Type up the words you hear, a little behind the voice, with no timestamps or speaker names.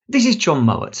This is John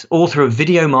Mowat, author of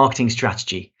Video Marketing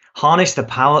Strategy. Harness the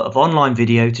power of online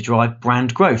video to drive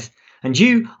brand growth. And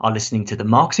you are listening to the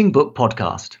Marketing Book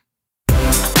Podcast.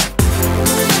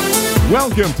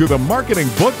 Welcome to the Marketing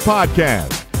Book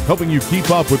Podcast, helping you keep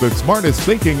up with the smartest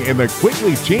thinking in the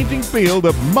quickly changing field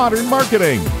of modern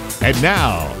marketing. And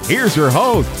now, here's your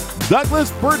host,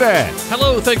 Douglas Burdett.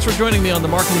 Hello, thanks for joining me on the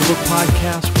Marketing Book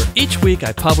Podcast, where each week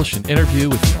I publish an interview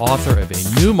with the author of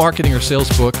a new marketing or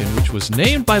sales book, and which was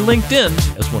named by LinkedIn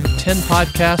as one of 10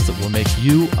 podcasts that will make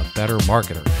you a better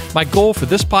marketer. My goal for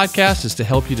this podcast is to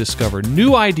help you discover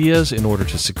new ideas in order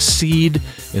to succeed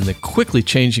in the quickly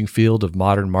changing field of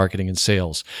modern marketing and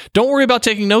sales. Don't worry about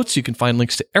taking notes. You can find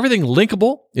links to everything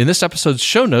linkable in this episode's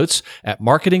show notes at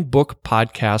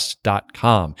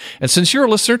marketingbookpodcast.com. And since you're a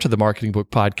listener to the Marketing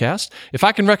Book Podcast, if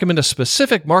I can recommend a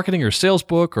specific marketing or sales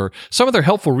book or some other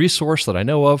helpful resource that I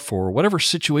know of for whatever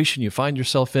situation you find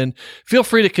yourself in, feel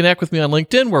free to connect with me on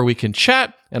LinkedIn where we can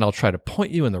chat, and I'll try to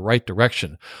point you in the right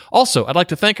direction. Also, I'd like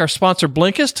to thank our sponsor,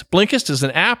 Blinkist. Blinkist is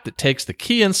an app that takes the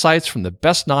key insights from the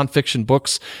best nonfiction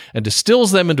books and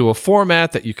distills them into a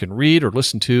format that you can read or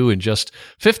listen to in just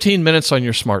 15 minutes on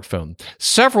your smartphone.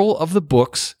 Several of the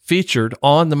books featured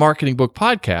on the Marketing Book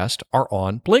Podcast are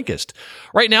on Blinkist.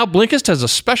 Right now, Blinkist has a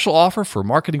special offer for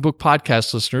Marketing Book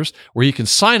Podcast listeners where you can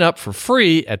sign up for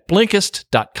free at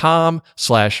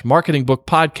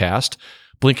Blinkist.com/marketingbookpodcast.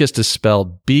 Blinkist is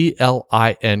spelled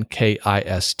Blinkist.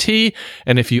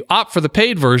 And if you opt for the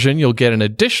paid version, you'll get an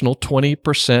additional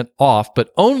 20% off,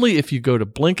 but only if you go to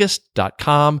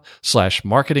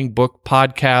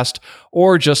Blinkist.com/marketingbookpodcast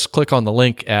or just click on the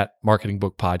link at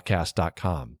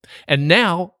marketingbookpodcast.com. And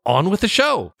now, on with the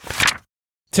show.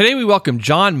 Today, we welcome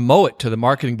John Mowat to the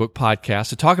Marketing Book Podcast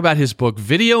to talk about his book,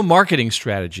 Video Marketing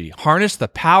Strategy: Harness the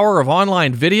Power of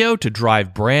Online Video to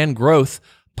Drive Brand Growth,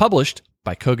 published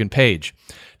by Kogan Page.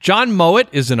 John Mowat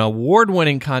is an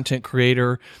award-winning content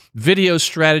creator, video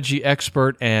strategy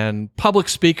expert, and public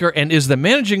speaker, and is the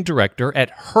managing director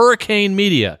at Hurricane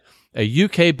Media, a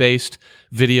UK-based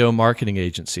video marketing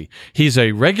agency. He's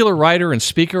a regular writer and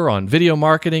speaker on video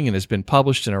marketing and has been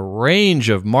published in a range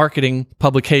of marketing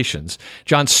publications.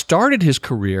 John started his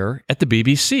career at the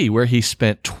BBC, where he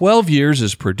spent 12 years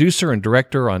as producer and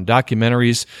director on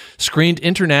documentaries screened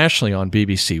internationally on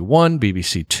BBC One,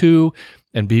 BBC Two,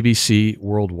 and BBC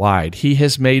Worldwide. He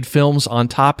has made films on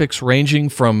topics ranging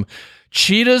from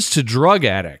cheetahs to drug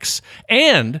addicts.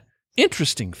 And,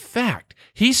 interesting fact,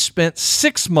 he spent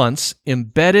 6 months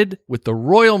embedded with the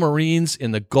Royal Marines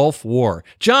in the Gulf War.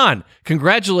 John,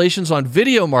 congratulations on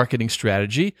Video Marketing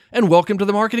Strategy, and welcome to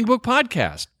the Marketing Book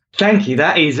Podcast. Thank you.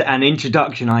 That is an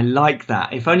introduction. I like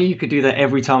that. If only you could do that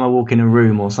every time I walk in a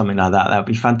room or something like that. That would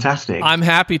be fantastic. I'm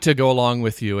happy to go along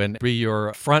with you and be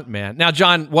your front man. Now,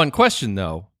 John, one question,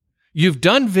 though. You've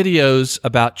done videos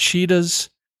about cheetahs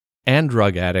and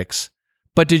drug addicts,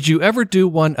 but did you ever do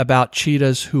one about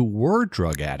cheetahs who were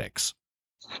drug addicts?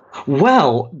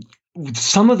 Well,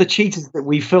 some of the cheetahs that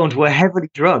we filmed were heavily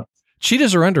drugged.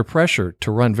 Cheetahs are under pressure to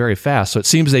run very fast, so it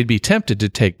seems they'd be tempted to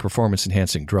take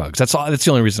performance-enhancing drugs. That's the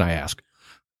only reason I ask.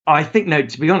 I think, no,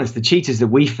 to be honest, the cheetahs that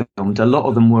we filmed, a lot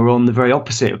of them were on the very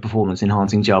opposite of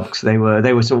performance-enhancing drugs. They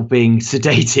were sort of being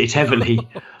sedated heavily.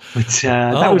 But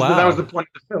that was the point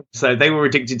of the film. So they were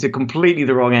addicted to completely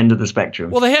the wrong end of the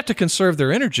spectrum. Well, they have to conserve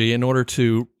their energy in order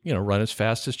to, run as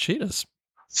fast as cheetahs.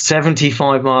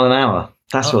 75 mile an hour.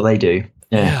 That's what they do.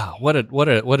 Yeah, what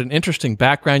an interesting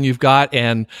background you've got,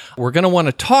 and we're going to want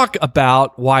to talk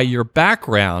about why your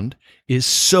background is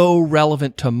so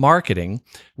relevant to marketing,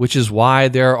 which is why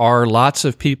there are lots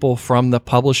of people from the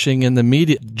publishing and the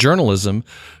media journalism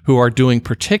who are doing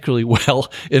particularly well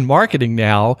in marketing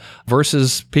now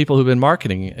versus people who've been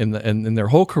marketing in their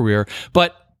whole career.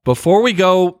 But before we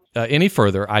go any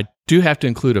further, I do have to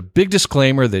include a big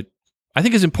disclaimer that I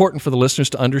think is important for the listeners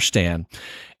to understand.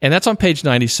 And that's on page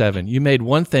 97. You made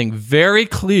one thing very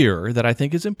clear that I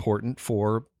think is important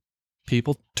for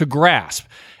people to grasp.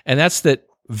 And that's that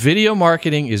video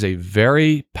marketing is a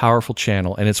very powerful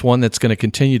channel, and it's one that's going to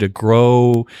continue to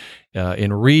grow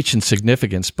in reach and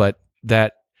significance, but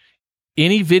that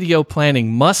any video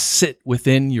planning must sit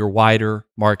within your wider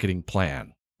marketing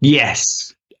plan.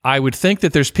 Yes. I would think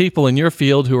that there's people in your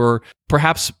field who are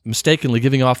perhaps mistakenly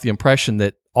giving off the impression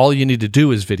that all you need to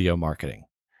do is video marketing.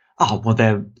 Oh, well,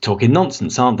 they're talking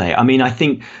nonsense, aren't they? I mean, I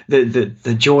think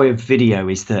the joy of video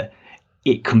is that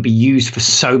it can be used for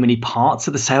so many parts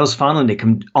of the sales funnel and it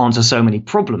can answer so many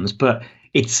problems, but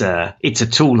it's a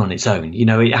tool on its own.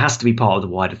 It has to be part of the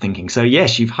wider thinking. So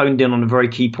yes, you've honed in on a very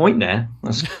key point there.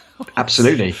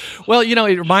 Absolutely. Well,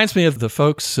 it reminds me of the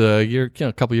folks a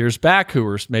couple years back who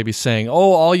were maybe saying,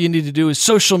 "Oh, all you need to do is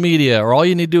social media, or all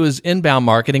you need to do is inbound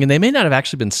marketing," and they may not have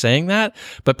actually been saying that,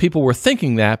 but people were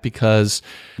thinking that because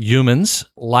humans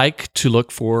like to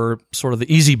look for sort of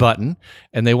the easy button,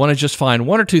 and they want to just find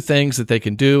one or two things that they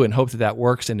can do and hope that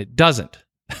works, and it doesn't.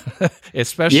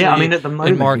 Especially at the moment,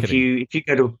 in marketing.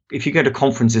 if you go to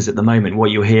conferences at the moment,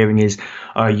 what you're hearing is,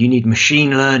 you need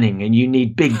machine learning and you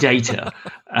need big data,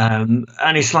 and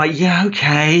it's like, yeah,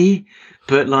 okay,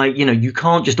 but you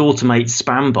can't just automate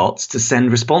spam bots to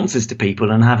send responses to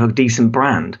people and have a decent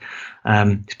brand.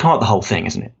 It's part of the whole thing,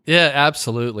 isn't it? Yeah,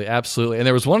 absolutely, absolutely. And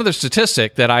there was one other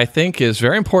statistic that I think is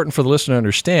very important for the listener to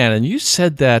understand. And you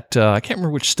said that I can't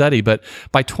remember which study, but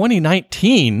by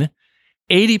 2019.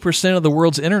 80% of the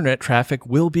world's internet traffic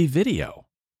will be video.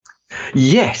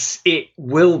 Yes, it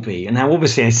will be. And now,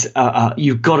 obviously,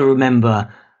 you've got to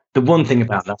remember the one thing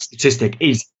about that statistic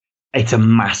is it's a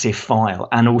massive file.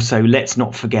 And also, let's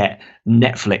not forget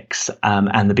Netflix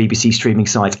and the BBC streaming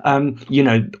sites.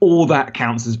 All that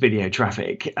counts as video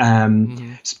traffic.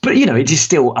 But, it is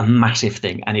still a massive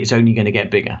thing, and it's only going to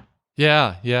get bigger.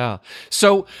 Yeah.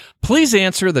 So please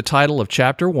answer the title of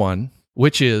Chapter 1,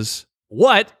 which is,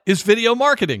 what is video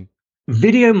marketing?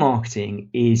 Video marketing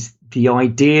is the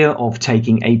idea of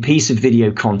taking a piece of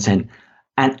video content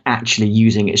and actually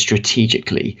using it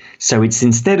strategically. So it's,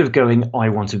 instead of going, I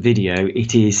want a video,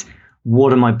 it is,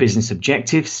 what are my business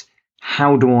objectives?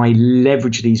 How do I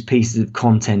leverage these pieces of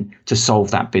content to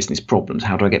solve that business problems?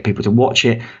 How do I get people to watch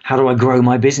it? How do I grow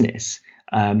my business?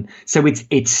 So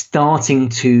it's starting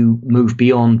to move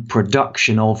beyond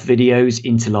production of videos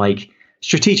into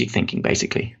strategic thinking,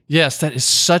 basically. Yes, that is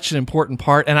such an important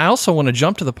part. And I also want to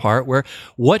jump to the part where,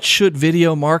 what should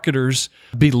video marketers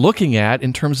be looking at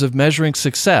in terms of measuring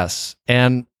success?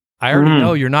 And I already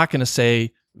know you're not going to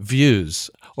say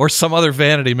views or some other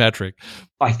vanity metric.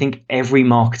 I think every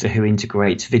marketer who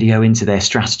integrates video into their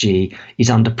strategy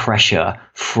is under pressure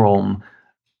from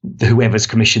whoever's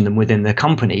commissioned them within the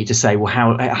company to say,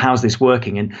 well, how's this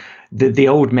working? And the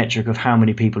old metric of how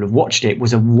many people have watched it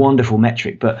was a wonderful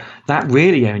metric, but that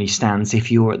really only stands if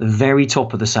you're at the very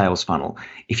top of the sales funnel.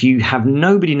 If you have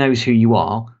nobody knows who you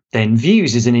are, then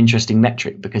views is an interesting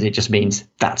metric because it just means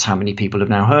that's how many people have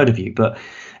now heard of you. But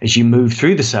as you move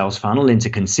through the sales funnel into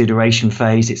consideration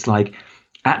phase, it's like,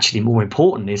 actually more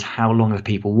important is, how long have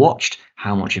people watched?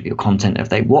 How much of your content have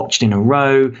they watched in a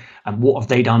row? And what have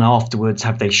they done afterwards?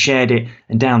 Have they shared it?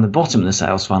 And down the bottom of the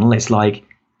sales funnel, it's like,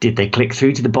 did they click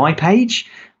through to the buy page?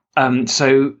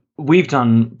 So we've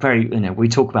done we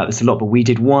talk about this a lot, but we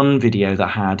did one video that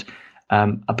had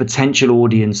a potential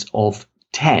audience of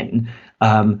 10.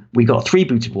 We got 3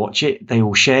 people to watch it. They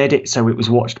all shared it. So it was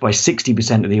watched by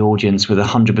 60% of the audience with a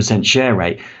 100% share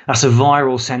rate. That's a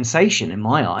viral sensation in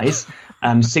my eyes.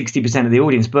 60% of the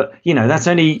audience, but that's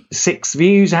only 6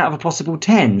 views out of a possible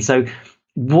 10. So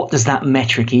what does that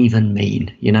metric even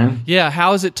mean? Yeah.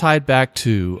 How is it tied back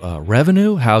to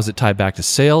revenue? How is it tied back to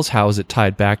sales? How is it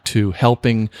tied back to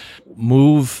helping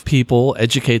move people,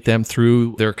 educate them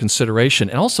through their consideration?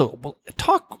 And also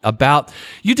talk about,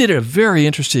 you did a very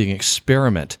interesting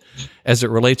experiment as it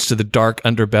relates to the dark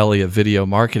underbelly of video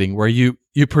marketing, where you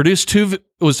produced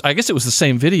I guess it was the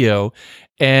same video,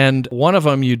 and one of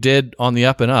them you did on the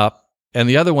up and up, and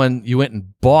the other one you went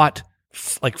and bought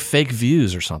fake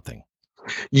views or something.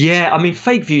 Yeah, I mean,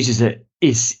 fake views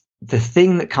is the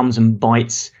thing that comes and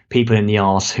bites people in the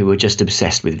arse who are just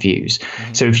obsessed with views.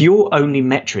 Mm-hmm. So if your only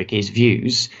metric is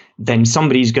views, then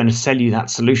somebody's going to sell you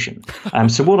that solution.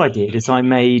 So what I did is I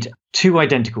made 2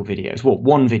 identical videos. Well,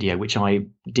 one video, which I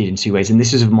did in 2 ways. And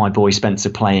this is of my boy Spencer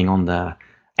playing on the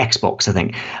Xbox, I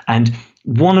think. And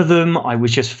one of them, I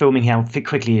was just filming how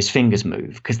quickly his fingers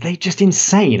move, because they're just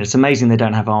insane. It's amazing they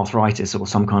don't have arthritis or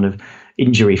some kind of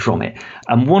injury from it.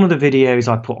 And one of the videos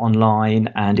I put online,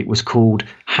 and it was called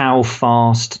 "How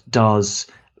Fast Does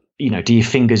Do Your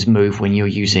Fingers Move When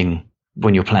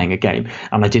You're Playing a Game?"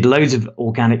 And I did loads of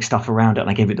organic stuff around it, and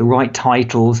I gave it the right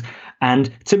titles.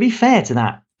 And to be fair to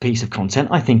that piece of content,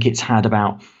 I think it's had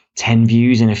about 10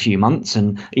 views in a few months,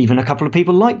 and even a couple of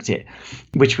people liked it,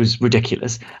 which was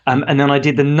ridiculous. And then I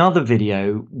did another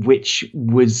video which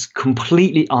was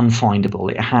completely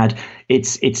unfindable. It had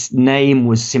its name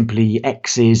was simply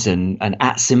X's and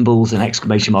at symbols and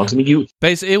exclamation marks. I mean,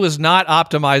 basically, it was not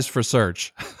optimized for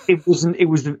search. It wasn't. It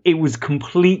was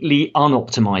completely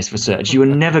unoptimized for search. You were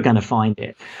never going to find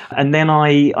it. And then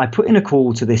I put in a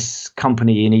call to this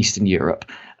company in Eastern Europe,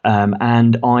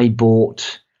 and I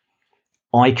bought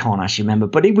I can't actually remember,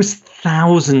 but it was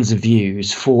thousands of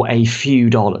views for a few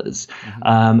dollars.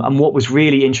 And what was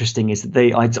really interesting is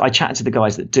that I chatted to the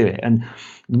guys that do it, and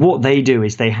what they do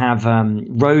is they have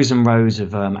rows and rows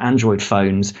of Android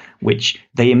phones, which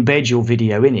they embed your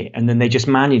video in it, and then they just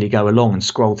manually go along and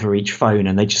scroll through each phone,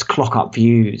 and they just clock up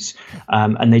views,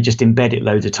 and they just embed it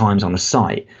loads of times on the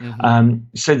site.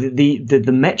 So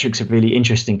the metrics are really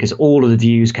interesting because all of the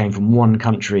views came from one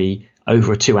country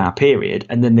over a 2-hour period,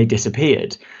 and then they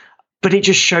disappeared. But it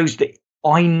just shows that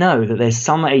I know that there's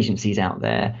some agencies out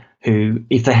there who,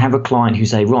 if they have a client who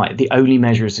say, right, the only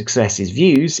measure of success is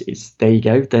views, there you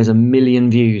go, there's 1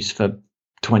 million views for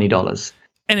 $20.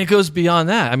 And it goes beyond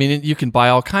that. I mean, you can buy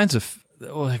all kinds of,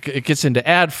 it gets into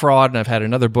ad fraud, and I've had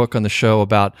another book on the show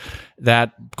about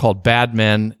that called Bad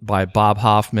Men by Bob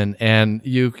Hoffman. And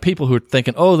people who are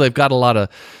thinking, oh, they've got a lot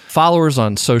of followers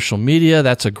on social media,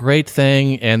 that's a great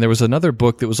thing. And there was another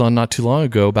book that was on not too long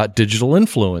ago about digital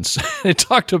influence. It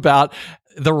talked about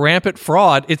the rampant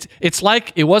fraud. It's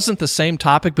like it wasn't the same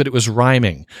topic, but it was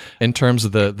rhyming in terms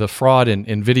of the fraud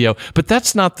in video. But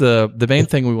that's not the main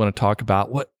thing we want to talk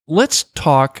about. Let's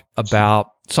talk about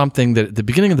something that at the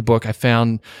beginning of the book I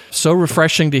found so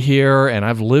refreshing to hear, and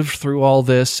I've lived through all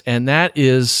this, and that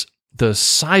is the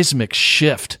seismic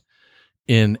shift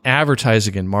in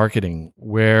advertising and marketing,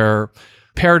 where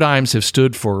paradigms have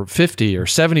stood for 50 or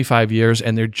 75 years,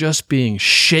 and they're just being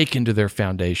shaken to their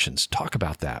foundations. Talk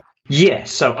about that. Yeah.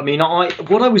 So, I mean,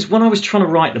 when I was trying to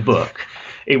write the book,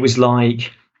 it was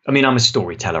like, I mean, I'm a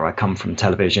storyteller. I come from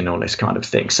television, all this kind of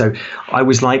thing. So I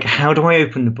was like, how do I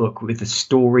open the book with a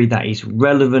story that is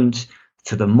relevant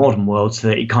to the modern world so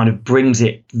that it kind of brings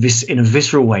it in a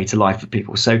visceral way to life for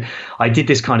people? So I did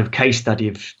this kind of case study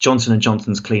of Johnson &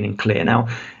 Johnson's Clean and Clear. Now,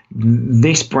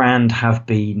 this brand have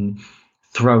been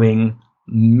throwing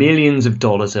millions of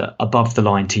dollars at above the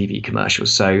line TV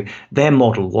commercials. So their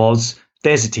model was,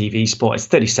 there's a TV spot, it's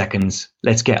 30 seconds,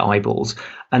 let's get eyeballs.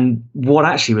 And what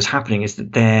actually was happening is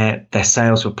that their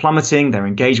sales were plummeting, their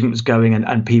engagement was going,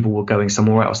 and people were going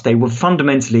somewhere else. They were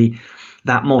fundamentally,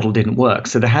 that model didn't work.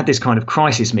 So they had this kind of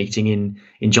crisis meeting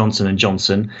in Johnson &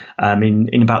 Johnson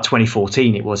in about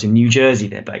 2014, it was in New Jersey,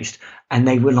 they're based. And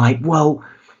they were like, well,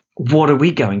 what are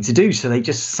we going to do? So they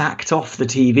just sacked off the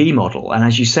TV model. And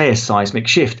as you say, a seismic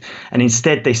shift. And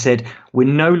instead they said, we're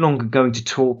no longer going to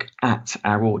talk at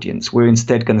our audience. We're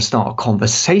instead going to start a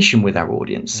conversation with our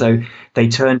audience. So they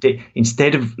turned it,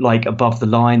 instead of like above the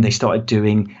line, they started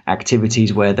doing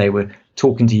activities where they were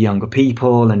talking to younger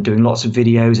people and doing lots of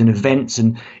videos and events.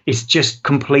 And it's just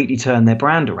completely turned their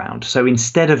brand around. So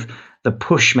instead of the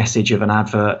push message of an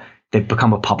advert, they've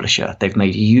become a publisher. They've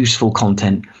made useful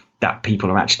content that people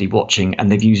are actually watching,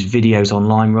 and they've used videos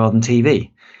online rather than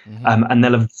TV. And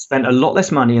they'll have spent a lot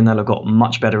less money, and they'll have got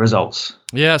much better results.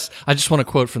 Yes. I just want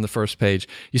to quote from the first page.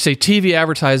 You say TV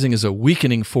advertising is a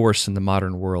weakening force in the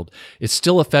modern world. It's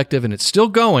still effective and it's still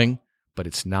going, but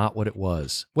it's not what it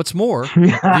was. What's more,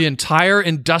 the entire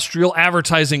industrial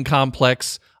advertising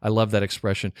complex, I love that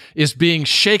expression, is being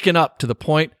shaken up to the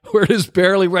point where it is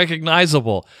barely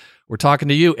recognizable. We're talking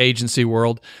to you, agency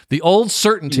world. The old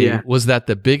certainty was that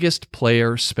the biggest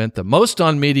player spent the most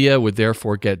on media, would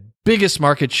therefore get biggest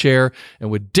market share,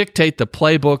 and would dictate the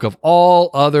playbook of all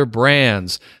other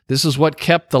brands. This is what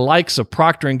kept the likes of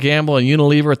Procter & Gamble and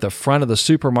Unilever at the front of the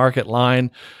supermarket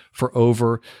line for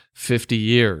over 50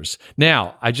 years.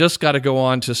 Now, I just got to go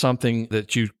on to something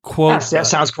that you quote. That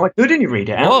sounds quite good when you read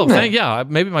it. Oh,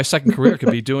 maybe my second career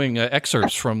could be doing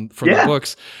excerpts from the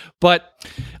books. But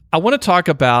I want to talk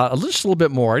about just a little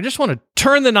bit more. I just want to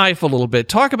turn the knife a little bit.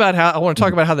 Talk about how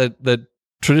the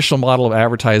traditional model of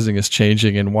advertising is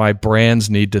changing and why brands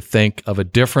need to think of a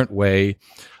different way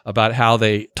about how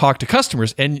they talk to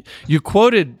customers. And you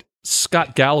quoted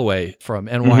Scott Galloway from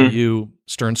NYU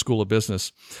Stern School of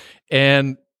Business,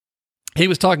 and he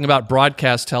was talking about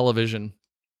broadcast television.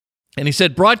 And he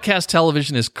said, broadcast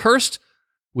television is cursed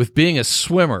with being a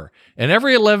swimmer, and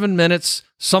every 11 minutes,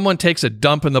 someone takes a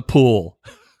dump in the pool.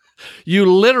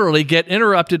 You literally get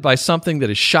interrupted by something that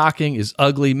is shocking, is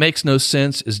ugly, makes no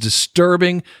sense, is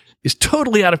disturbing, is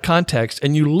totally out of context,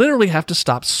 and you literally have to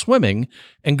stop swimming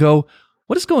and go,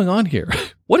 what is going on here?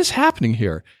 What is happening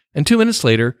here? And 2 minutes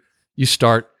later, you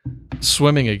start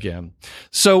swimming again.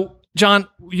 So, John,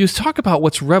 you talk about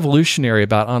what's revolutionary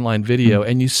about online video,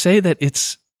 and you say that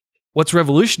what's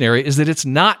revolutionary is that it's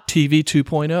not TV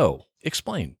 2.0.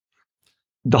 Explain.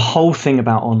 The whole thing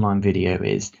about online video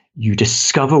is you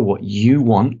discover what you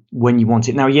want when you want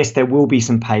it. Now, yes, there will be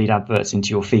some paid adverts into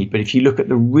your feed, but if you look at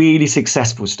the really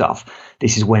successful stuff,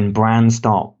 this is when brands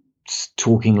start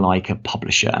talking like a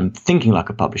publisher and thinking like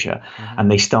a publisher, and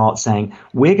they start saying,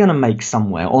 we're going to make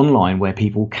somewhere online where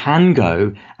people can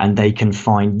go and they can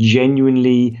find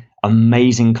genuinely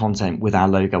amazing content with our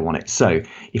logo on it. So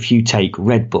if you take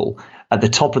Red Bull, at the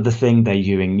top of the thing, they're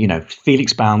doing,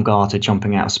 Felix Baumgartner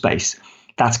jumping out of space.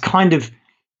 That's kind of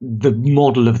the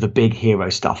model of the big hero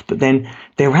stuff. But then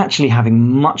they're actually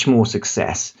having much more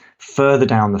success further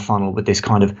down the funnel with this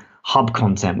kind of hub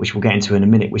content, which we'll get into in a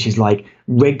minute, which is like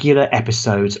regular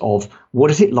episodes of what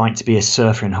is it like to be a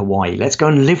surfer in Hawaii? Let's go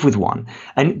and live with one.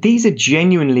 And these are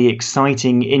genuinely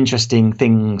exciting, interesting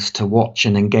things to watch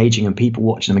and engaging, and people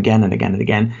watch them again and again and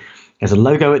again. There's a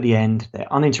logo at the end,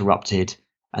 they're uninterrupted,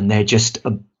 and they're just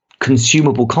a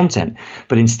consumable content.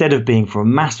 But instead of being for a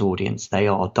mass audience, they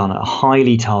are done at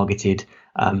highly targeted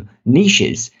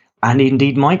niches and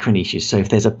indeed micro niches. So if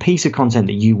there's a piece of content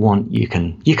that you want, you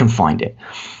can find it.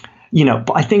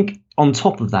 But I think on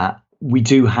top of that, we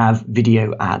do have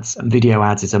video ads, and video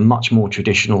ads is a much more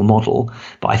traditional model.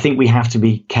 But I think we have to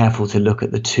be careful to look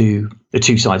at the two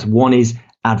sides. One is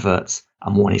adverts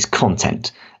and one is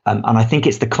content. And I think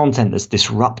it's the content that's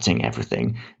disrupting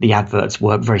everything. The adverts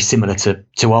work very similar to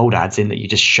old ads in that you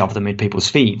just shove them in people's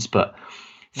feeds. But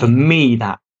for me,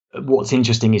 what's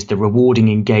interesting is the rewarding,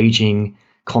 engaging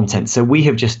content. So we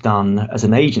have just done, as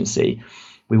an agency,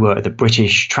 we were at the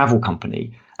British travel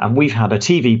company, and we've had a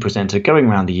TV presenter going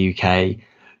around the UK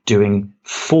doing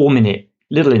 4-minute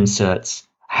little inserts.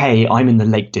 Hey, I'm in the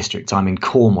Lake District. I'm in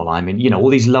Cornwall. I'm in, all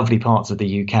these lovely parts of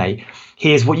the UK.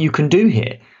 Here's what you can do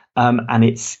here. And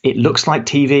it looks like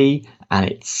TV and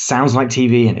it sounds like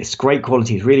TV and it's great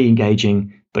quality. It's really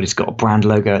engaging, but it's got a brand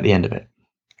logo at the end of it.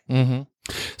 Mm-hmm.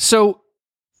 So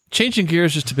changing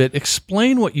gears just a bit,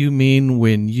 explain what you mean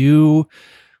when you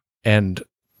and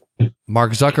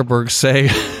Mark Zuckerberg say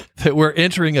that we're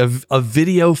entering a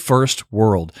video-first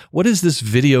world. What is this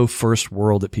video-first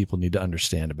world that people need to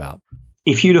understand about?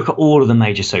 If you look at all of the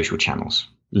major social channels,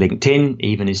 LinkedIn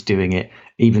even is doing it,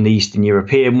 even the Eastern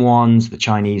European ones, the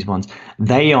Chinese ones,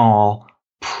 they are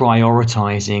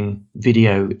prioritizing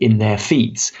video in their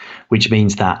feeds, which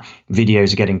means that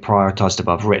videos are getting prioritized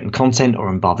above written content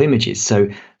or above images. So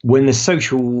when the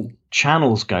social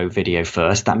channels go video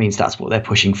first, that means that's what they're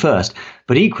pushing first.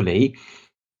 But equally,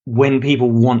 when people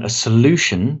want a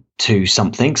solution to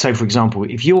something, so for example,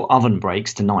 if your oven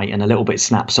breaks tonight and a little bit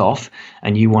snaps off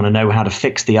and you want to know how to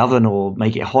fix the oven or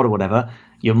make it hot or whatever,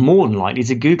 you're more than likely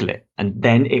to Google it. And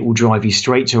then it will drive you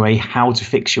straight to a how to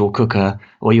fix your cooker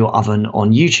or your oven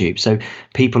on YouTube. So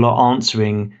people are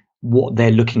answering what they're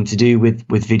looking to do with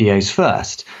videos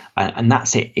first. And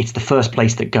that's it. It's the first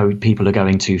place that people are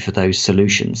going to for those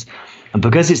solutions. And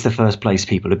because it's the first place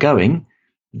people are going,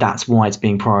 that's why it's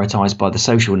being prioritized by the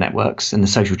social networks and the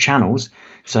social channels.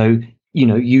 So,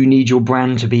 you need your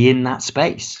brand to be in that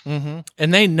space. Mm-hmm.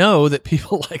 And they know that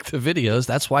people like the videos.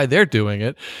 That's why they're doing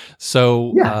it.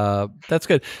 So that's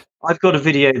good. I've got a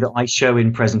video that I show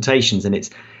in presentations, and it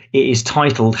is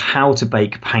titled How to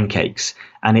Bake Pancakes.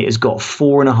 And it has got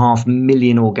 4.5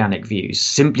 million organic views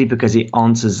simply because it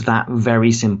answers that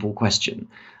very simple question.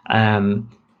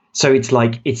 So it's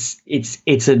like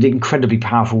it's an incredibly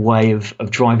powerful way of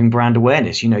driving brand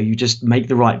awareness. You just make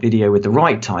the right video with the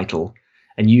right title,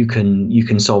 and you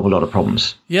can solve a lot of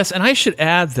problems. Yes, and I should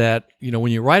add that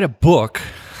when you write a book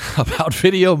about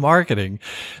video marketing,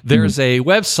 there's a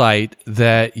website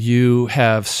that you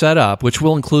have set up, which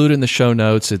we'll include in the show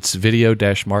notes. It's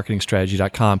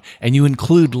video-marketingstrategy.com, and you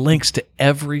include links to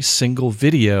every single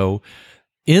video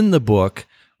in the book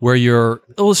where you're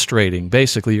illustrating,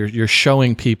 basically, you're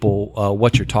showing people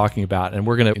what you're talking about, and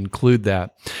we're going to include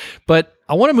that. But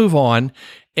I want to move on.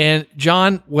 And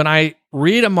John, when I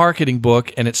read a marketing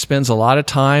book and it spends a lot of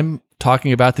time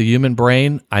talking about the human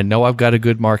brain, I know I've got a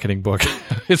good marketing book.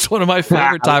 It's one of my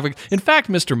favorite topics. In fact,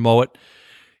 Mr. Mowat,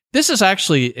 this is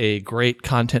actually a great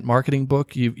content marketing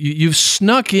book. You've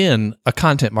snuck in a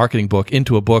content marketing book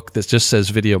into a book that just says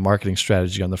video marketing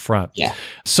strategy on the front. Yeah.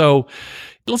 So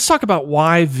let's talk about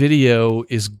why video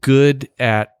is good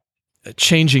at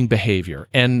changing behavior.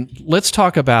 And let's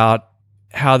talk about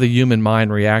how the human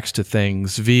mind reacts to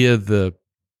things via the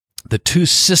two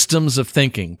systems of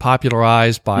thinking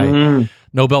popularized by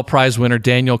Nobel Prize winner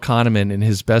Daniel Kahneman in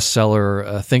his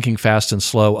bestseller, Thinking Fast and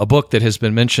Slow, a book that has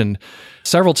been mentioned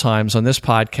several times on this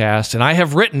podcast. And I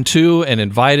have written to and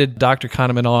invited Dr.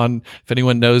 Kahneman on. If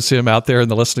anyone knows him out there in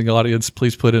the listening audience,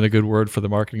 please put in a good word for the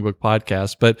Marketing Book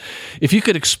Podcast. But if you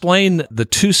could explain the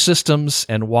two systems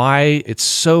and why it's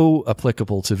so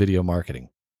applicable to video marketing.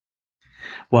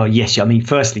 Well, yes. I mean,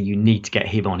 firstly, you need to get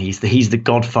him on. He's the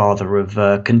godfather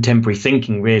of contemporary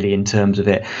thinking, really, in terms of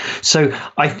it. So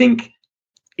I think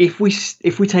if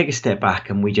we take a step back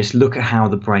and we just look at how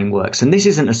the brain works, and this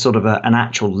isn't a sort of an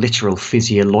actual literal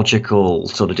physiological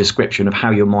sort of description of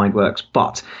how your mind works,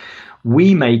 but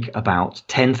we make about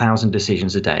 10,000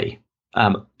 decisions a day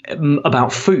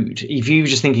about food. If you're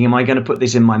just thinking, am I going to put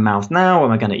this in my mouth now?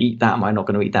 Am I going to eat that? Am I not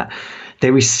going to eat that?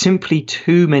 There is simply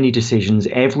too many decisions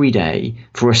every day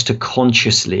for us to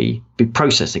consciously be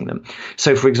processing them.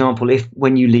 So, for example,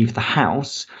 when you leave the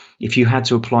house, if you had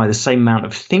to apply the same amount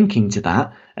of thinking to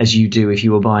that as you do if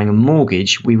you were buying a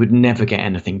mortgage, we would never get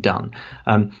anything done.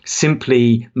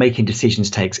 Simply making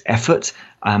decisions takes effort,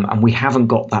 and we haven't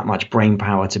got that much brain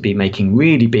power to be making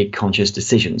really big conscious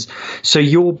decisions. So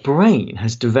your brain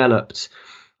has developed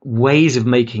ways of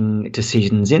making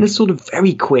decisions in a sort of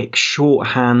very quick,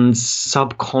 shorthand,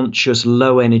 subconscious,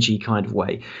 low energy kind of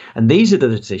way. And these are the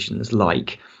decisions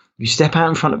like you step out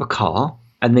in front of a car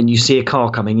and then you see a car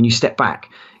coming and you step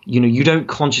back. You don't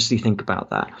consciously think about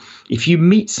that. If you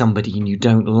meet somebody and you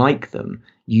don't like them,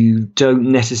 you don't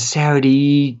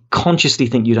necessarily consciously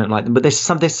think you don't like them, but there's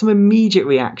some immediate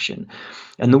reaction.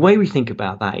 And the way we think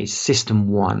about that is system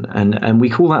one. And we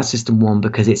call that system one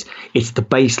because it's the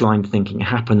baseline thinking. It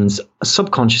happens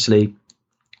subconsciously.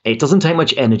 It doesn't take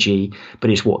much energy,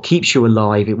 but it's what keeps you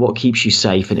alive, it's what keeps you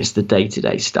safe, and it's the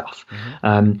day-to-day stuff.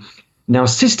 Mm-hmm. Now,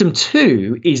 system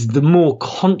two is the more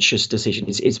conscious decision.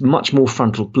 It's much more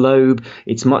frontal lobe.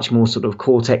 It's much more sort of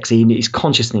cortex-y. It's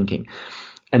conscious thinking.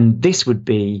 And this would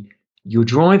be you're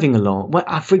driving along. Well,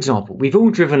 for example, we've all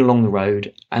driven along the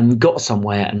road and got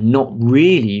somewhere and not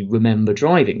really remember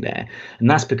driving there. And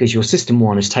that's because your system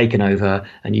one has taken over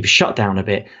and you've shut down a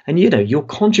bit. And, you're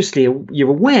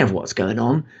aware of what's going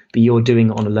on, but you're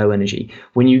doing it on a low energy.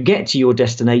 When you get to your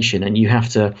destination and you have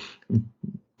to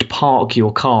park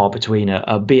your car between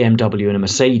a BMW and a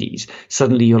Mercedes,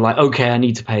 suddenly you're like, okay, I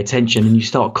need to pay attention, and you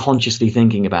start consciously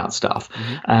thinking about stuff.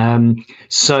 Mm-hmm.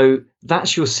 So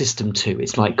that's your system two.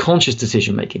 It's like conscious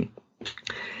decision making.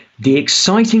 The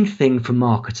exciting thing for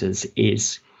marketers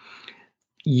is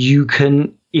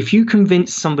if you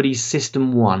convince somebody's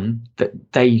system one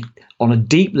that they, on a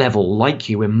deep level, like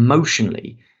you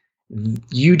emotionally,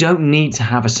 you don't need to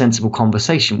have a sensible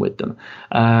conversation with them.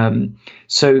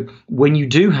 So when you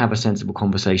do have a sensible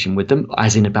conversation with them,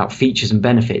 as in about features and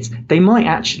benefits, they might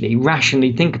actually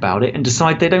rationally think about it and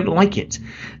decide they don't like it,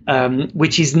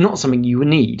 which is not something you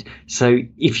need. So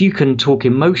if you can talk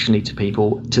emotionally to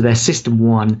people, to their system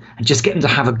one, and just get them to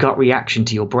have a gut reaction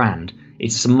to your brand,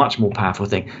 it's a much more powerful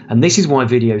thing. And this is why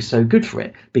video is so good for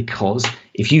it, because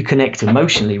if you connect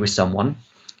emotionally with someone,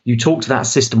 you talk to that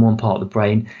system one part of the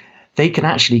brain, they can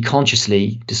actually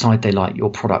consciously decide they like your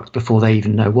product before they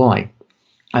even know why.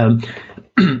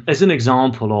 As an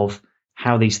example of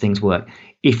how these things work,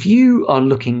 if you are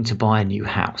looking to buy a new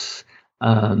house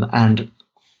and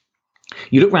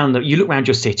you look around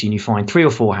your city and you find 3 or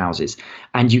 4 houses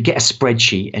and you get a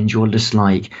spreadsheet and you're just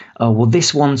like, oh, well,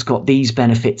 this one's got these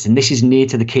benefits and this is near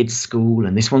to the kids' school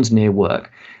and this one's near work.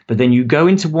 But then you go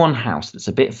into one house that's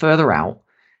a bit further out,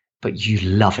 but you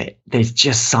love it. There's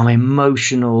just some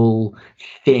emotional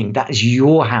thing. That is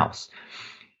your house.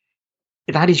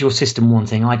 That is your system one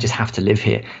thing. I just have to live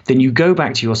here. Then you go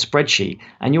back to your spreadsheet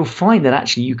and you'll find that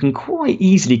actually you can quite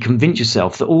easily convince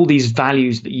yourself that all these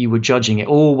values that you were judging it,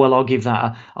 oh, well, I'll give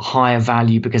that a higher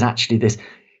value because actually this,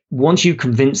 once you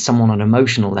convince someone on an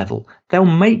emotional level, they'll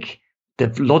make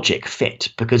the logic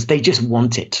fit because they just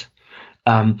want it.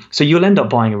 So you'll end up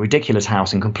buying a ridiculous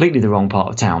house in completely the wrong part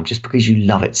of town just because you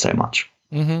love it so much.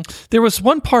 Mm-hmm. There was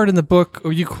one part in the book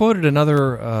where you quoted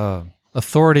another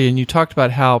authority, and you talked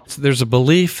about how there's a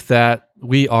belief that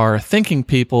we are thinking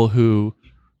people who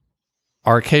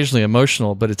are occasionally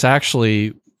emotional, but it's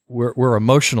actually we're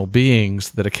emotional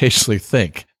beings that occasionally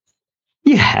think.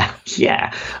 Yeah.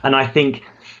 And I think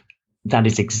that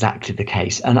is exactly the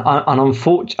case. And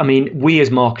unfortunately, we as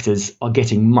marketers are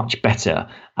getting much better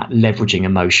at leveraging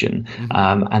emotion.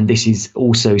 Mm-hmm. And this is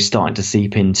also starting to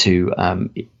seep into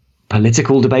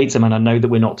political debates. I know that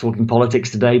we're not talking politics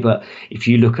today, but if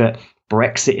you look at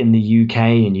Brexit in the UK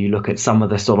and you look at some of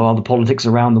the sort of other politics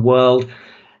around the world,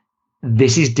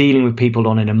 this is dealing with people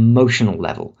on an emotional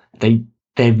level.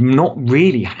 They're not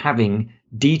really having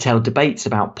detailed debates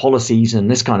about policies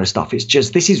and this kind of stuff. It's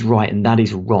just this is right and that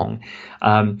is wrong.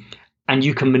 And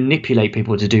you can manipulate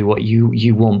people to do what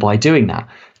you want by doing that.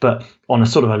 But on a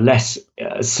sort of a less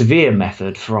severe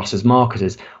method for us as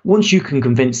marketers, once you can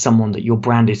convince someone that your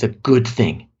brand is a good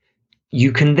thing,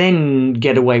 you can then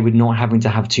get away with not having to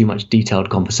have too much detailed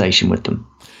conversation with them.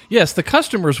 Yes, the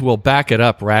customers will back it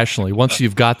up rationally once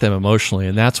you've got them emotionally,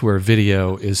 and that's where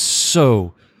video is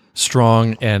so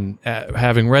strong. And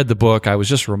having read the book, I was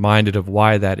just reminded of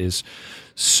why that is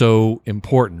so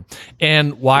important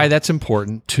and why that's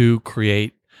important to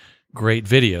create great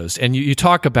videos. And you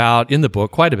talk about in the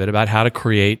book quite a bit about how to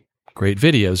create great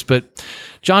videos. But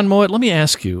John Mowat, let me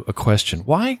ask you a question.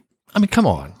 Come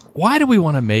on. Why do we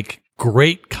want to make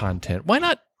great content? Why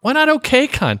not okay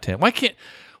content? Why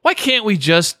can't we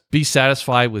just be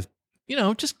satisfied with,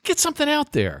 just get something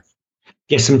out there?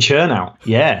 Get some churn out.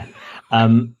 Yeah.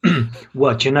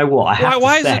 Well, do you know what?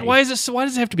 Why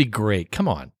does it have to be great? Come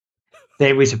on.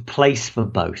 There is a place for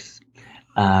both.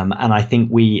 And I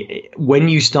think when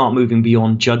you start moving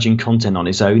beyond judging content on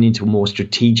its own into a more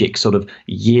strategic sort of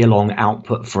year-long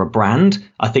output for a brand,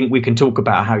 I think we can talk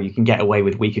about how you can get away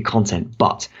with weaker content.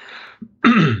 But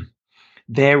I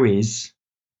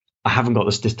haven't got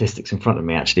the statistics in front of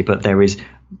me actually, but there is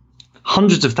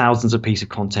hundreds of thousands of pieces of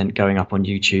content going up on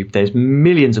YouTube. There's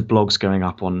millions of blogs going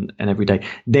up on and every day.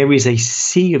 There is a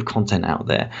sea of content out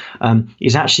there.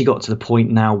 It's actually got to the point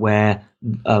now where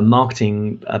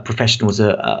marketing professionals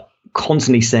are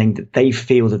constantly saying that they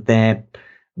feel that their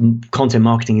content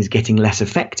marketing is getting less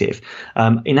effective.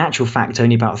 In actual fact,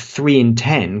 only about 3 in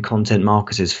 10 content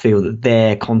marketers feel that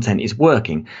their content is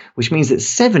working, which means that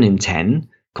 7 in 10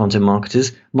 content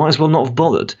marketers might as well not have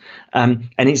bothered. And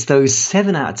it's those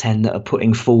 7 out of 10 that are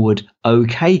putting forward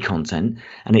okay content.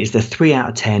 And it's the 3 out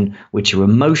of 10 which are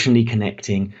emotionally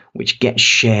connecting, which get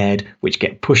shared, which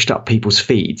get pushed up people's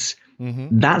feeds.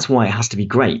 Mm-hmm. That's why it has to be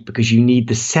great, because you need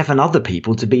the 7 other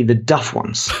people to be the duff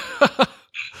ones.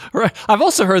 Right. I've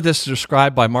also heard this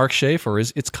described by Mark Schaefer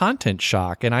as it's content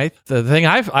shock. And the thing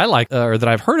I like, or that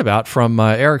I've heard about from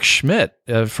Eric Schmidt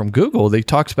from Google, they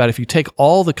talks about if you take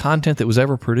all the content that was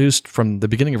ever produced from the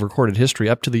beginning of recorded history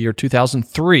up to the year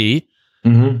 2003,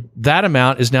 mm-hmm. that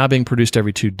amount is now being produced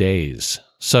every 2 days.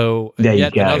 So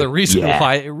yet another reason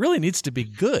why it really needs to be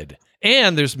good.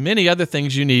 And there's many other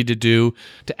things you need to do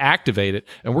to activate it.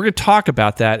 And we're going to talk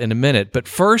about that in a minute. But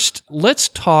first,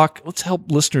 let's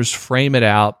help listeners frame it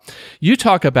out. You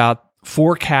talk about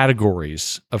 4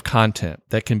 categories of content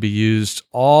that can be used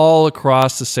all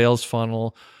across the sales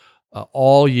funnel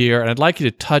all year. And I'd like you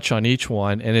to touch on each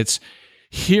one. And it's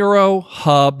hero,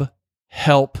 hub,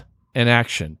 help, and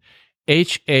action.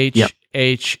 HHHA,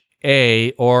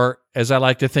 or as I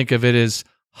like to think of it, is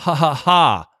ha ha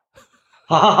ha.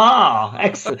 Ha ha ha!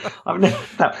 Excellent.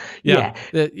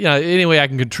 Any way I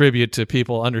can contribute to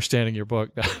people understanding your book.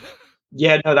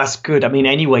 Yeah, no, that's good. I mean,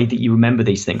 any way that you remember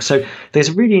these things. So there's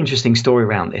a really interesting story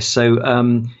around this. So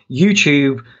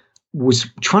YouTube was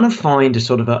trying to find a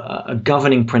sort of a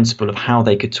governing principle of how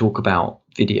they could talk about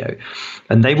video,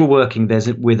 and they were working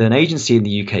with an agency in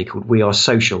the UK called We Are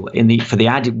Social when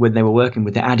they were working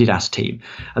with the Adidas team,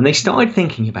 and they started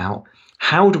thinking about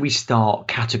how do we start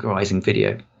categorizing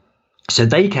video. So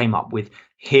they came up with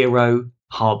hero,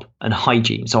 hub, and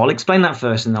hygiene. So I'll explain that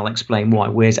first, and I'll explain why.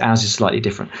 Whereas ours is slightly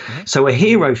different. Mm-hmm. So a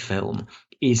hero film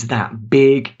is that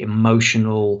big,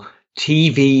 emotional,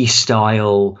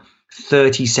 TV-style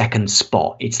 30-second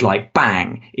spot. It's like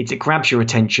bang! It grabs your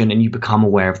attention, and you become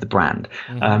aware of the brand.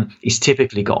 Mm-hmm. It's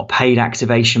typically got a paid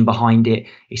activation behind it.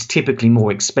 It's typically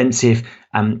more expensive,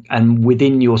 and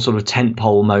within your sort of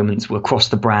tentpole moments across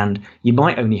the brand, you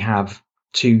might only have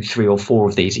 2, 3, or 4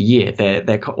 of these a year.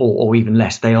 They're or even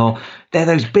less. They're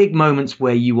those big moments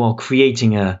where you are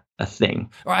creating a thing.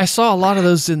 I saw a lot of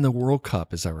those in the World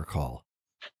Cup, as I recall.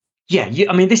 Yeah,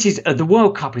 I mean, this is the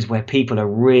World Cup is where people are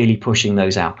really pushing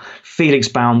those out. Felix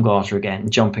Baumgartner again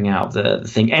jumping out of the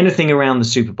thing. Anything around the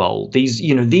Super Bowl. These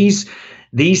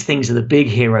things are the big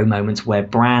hero moments where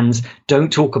brands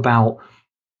don't talk about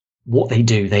what they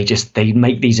do. They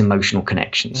make these emotional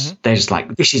connections. Mm-hmm. They're just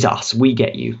like, this is us. We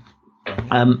get you.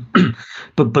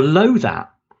 But below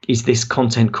that is this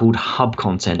content called hub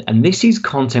content, and this is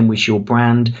content which your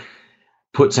brand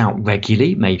puts out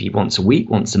regularly, maybe once a week,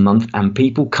 once a month, and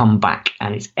people come back,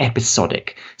 and it's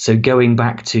episodic. So going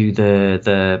back to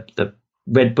the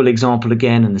Red Bull example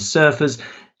again, and the surfers,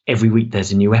 every week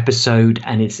there's a new episode,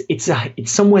 and it's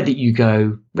somewhere that you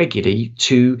go regularly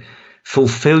to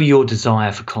fulfill your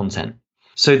desire for content.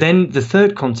 So then the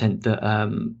third content that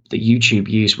YouTube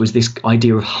used was this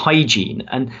idea of hygiene,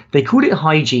 and they called it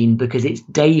hygiene because it's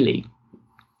daily.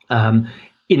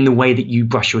 In the way that you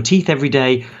brush your teeth every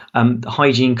day,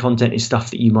 hygiene content is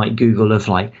stuff that you might Google of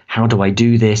like, how do I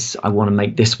do this? I want to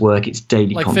make this work. It's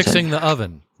daily content. Like fixing the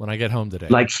oven when I get home today.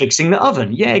 Like fixing the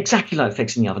oven. Yeah, exactly like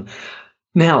fixing the oven.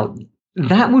 Now,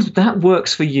 that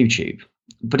works for YouTube,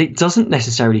 but it doesn't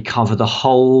necessarily cover the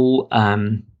whole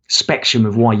spectrum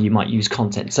of why you might use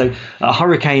content. So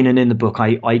Hurricane and in the book,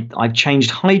 I've changed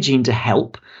hygiene to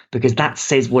help, because that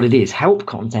says what it is. Help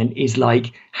content is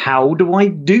like, how do I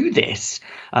do this?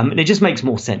 And it just makes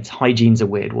more sense. Hygiene's a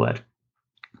weird word.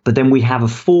 But then we have a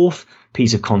fourth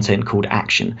piece of content called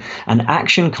action. And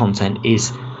action content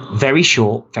is very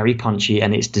short, very punchy,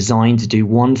 and it's designed to do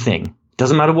one thing.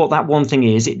 Doesn't matter what that one thing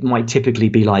is. It might typically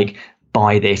be like,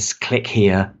 buy this, click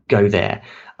here, go there.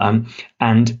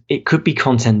 And it could be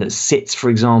content that sits,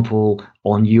 for example,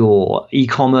 on your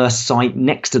e-commerce site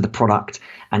next to the product.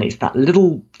 And it's that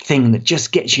little thing that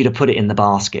just gets you to put it in the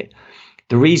basket.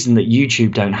 The reason that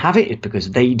YouTube don't have it is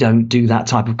because they don't do that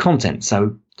type of content.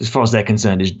 So as far as they're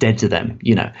concerned, it's dead to them,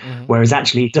 whereas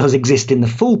actually it does exist in the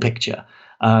full picture.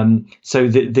 So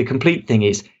the complete thing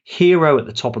is hero at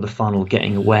the top of the funnel,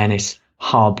 getting awareness.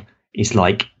 Hub is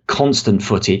like constant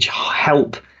footage.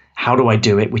 Help, how do I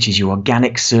do it? Which is your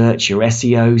organic search, your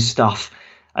SEO stuff.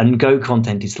 And go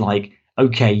content is like,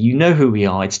 okay, you know who we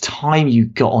are. It's time you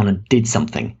got on and did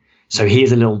something. So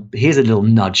here's a little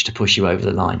nudge to push you over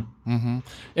the line. Mm-hmm.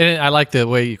 And I like the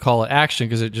way you call it action,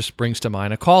 because it just brings to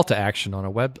mind a call to action on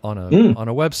a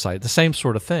website. The same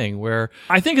sort of thing, where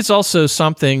I think it's also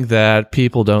something that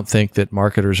people don't think that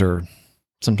marketers are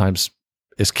sometimes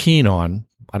as keen on.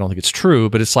 I don't think it's true,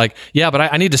 but it's like, yeah, but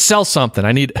I need to sell something.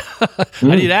 I need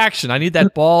I need action. I need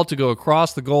that ball to go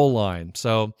across the goal line.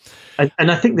 So,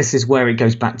 and I think this is where it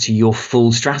goes back to your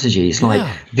full strategy. It's like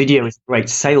video is a great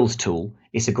sales tool.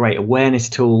 It's a great awareness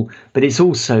tool, but it's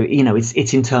also,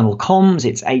 it's internal comms,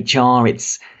 it's HR,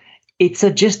 it's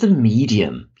just a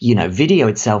medium. Video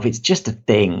itself, it's just a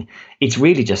thing. It's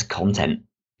really just content.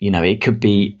 It could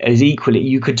be as equally,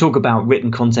 you could talk about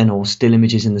written content or still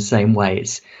images in the same way.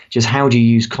 It's just, how do you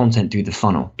use content through the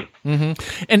funnel? Mm-hmm.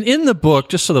 And in the book,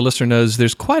 just so the listener knows,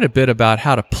 there's quite a bit about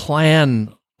how to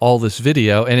plan all this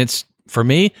video. And for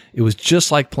me, it was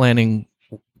just like planning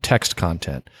text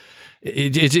content.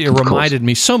 It reminded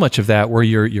me so much of that, where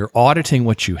you're auditing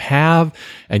what you have,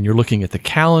 and you're looking at the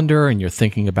calendar, and you're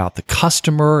thinking about the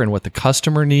customer and what the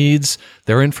customer needs,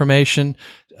 their information,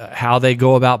 how they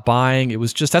go about buying. It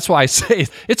was just, that's why I say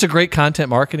it's a great content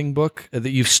marketing book that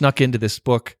you've snuck into this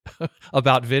book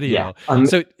about video. Yeah,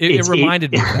 so it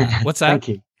reminded me of that. What's that? Thank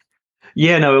you.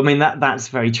 Yeah, no, I mean, that's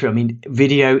very true. I mean,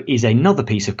 video is another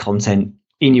piece of content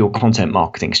in your content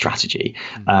marketing strategy.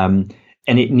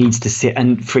 And it needs to sit.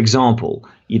 And for example,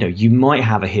 you might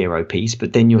have a hero piece,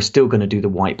 but then you're still going to do the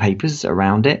white papers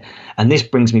around it. And this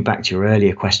brings me back to your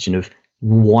earlier question of,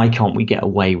 why can't we get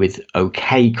away with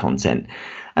okay content?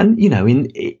 And,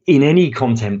 in any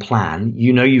content plan,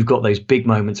 you've got those big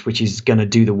moments, which is going to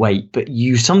do the weight, but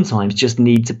you sometimes just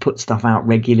need to put stuff out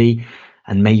regularly.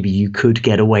 And maybe you could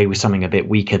get away with something a bit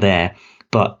weaker there,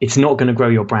 but it's not going to grow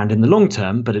your brand in the long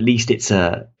term, but at least it's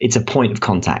a point of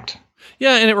contact.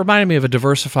 Yeah, and it reminded me of a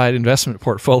diversified investment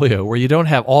portfolio where you don't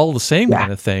have all the same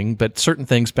kind of thing, but certain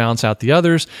things balance out the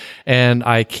others. And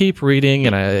I keep reading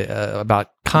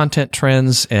about content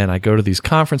trends, and I go to these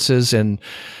conferences, and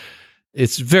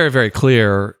it's very, very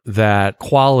clear that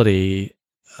quality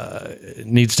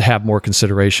needs to have more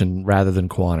consideration rather than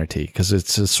quantity, because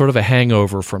it's a sort of a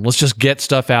hangover from, let's just get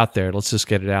stuff out there. Let's just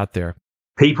get it out there.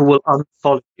 People will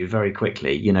unfollow you very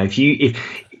quickly. If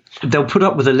they'll put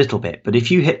up with a little bit, but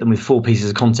if you hit them with 4 pieces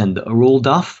of content that are all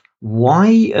duff,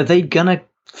 why are they going to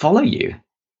follow you?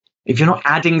 If you're not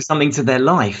adding something to their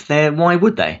life, why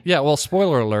would they? Yeah, well,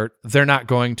 spoiler alert, they're not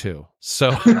going to.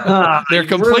 So they're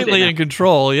completely in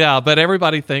control. Yeah, but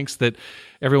everybody thinks that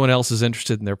everyone else is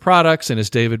interested in their products. And as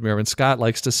David Meerman Scott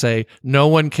likes to say, no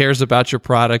one cares about your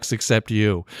products except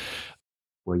you.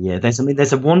 Well, yeah, there's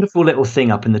a wonderful little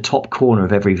thing up in the top corner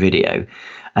of every video,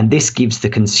 and this gives the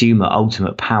consumer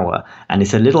ultimate power. And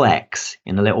it's a little X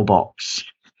in a little box,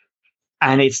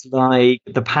 and it's like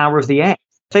the power of the X.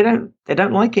 They don't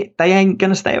like it, they ain't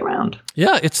gonna stay around.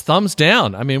 Yeah, it's thumbs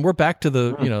down. I mean, we're back to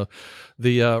the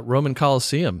Roman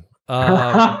Colosseum.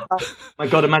 My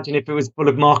God, imagine if it was full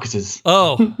of marketers.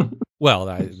 Oh, well,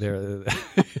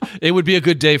 it would be a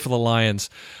good day for the Lions.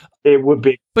 It would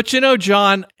be. But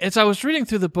John, as I was reading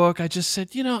through the book, I just said,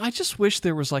 I just wish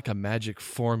there was like a magic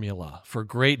formula for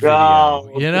great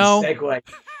video.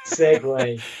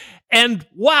 Segue. And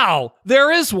wow,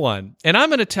 there is one. And I'm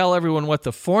going to tell everyone what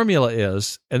the formula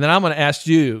is, and then I'm going to ask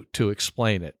you to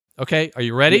explain it. Okay, are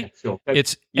you ready? Yeah, sure.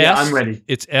 I'm ready.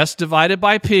 It's S divided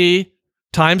by P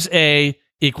times A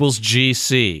equals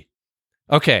GC.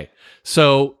 Okay,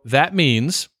 so that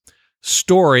means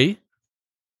story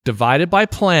divided by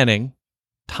planning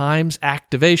times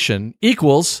activation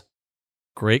equals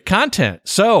great content.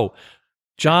 So,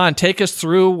 John, take us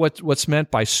through what's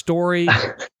meant by story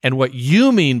and what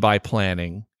you mean by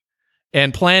planning,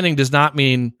 And planning does not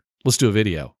mean let's do a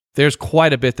video. There's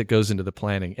quite a bit that goes into the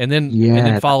planning, and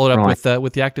then follow it up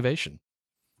with the activation.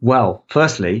 Well,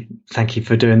 firstly, thank you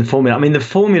for doing the formula. I mean, the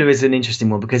formula is an interesting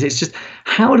one because it's just,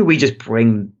 how do we just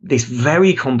bring this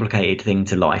very complicated thing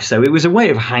to life? So it was a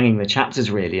way of hanging the chapters,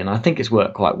 really, and I think it's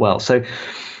worked quite well. So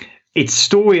it's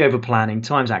story over planning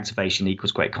times activation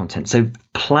equals great content. So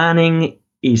planning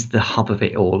is the hub of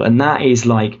it all. And that is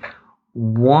like,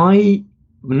 why,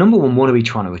 number one, what are we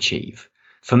trying to achieve?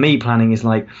 For me, planning is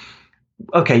like,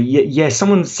 okay, yeah,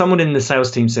 someone in the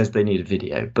sales team says they need a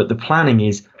video, but the planning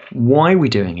is, why are we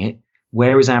doing it?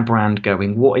 Where is our brand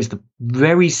going? What is the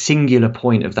very singular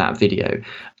point of that video?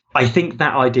 I think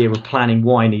that idea of planning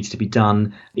why needs to be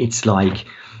done. It's like,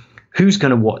 who's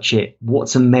going to watch it?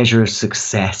 What's a measure of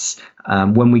success?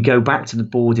 When we go back to the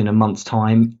board in a month's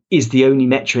time, is the only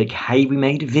metric, hey, we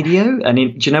made a video? And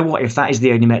do you know what? If that is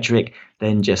the only metric,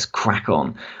 then just crack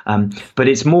on. But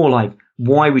it's more like,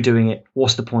 why are we doing it?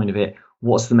 What's the point of it?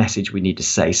 What's the message we need to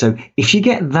say? So if you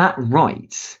get that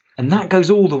right, and that goes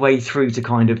all the way through to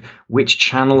kind of which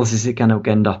channels is it going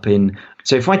to end up in.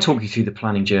 So if I talk you through the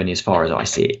planning journey as far as I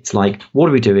see it, it's like, what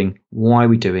are we doing? Why are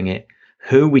we doing it?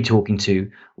 Who are we talking to?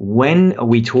 When are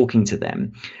we talking to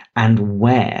them? And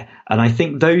where? And I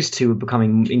think those two are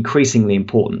becoming increasingly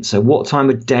important. So what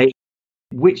time of day,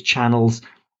 which channels?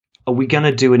 Are we going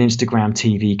to do an Instagram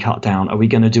TV cut down? Are we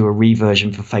going to do a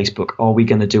reversion for Facebook? Are we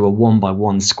going to do a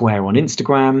 1x1 square on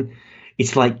Instagram?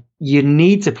 It's like, you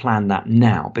need to plan that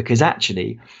now, because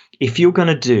actually, if you're going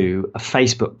to do a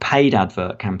Facebook paid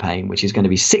advert campaign, which is going to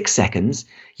be 6 seconds,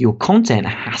 your content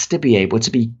has to be able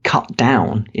to be cut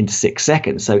down into 6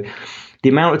 seconds. So the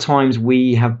amount of times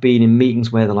we have been in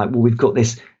meetings where they're like, well, we've got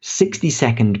this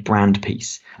 60-second brand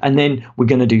piece, and then we're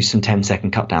going to do some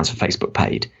 10-second cut downs for Facebook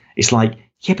paid. It's like,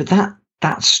 yeah, but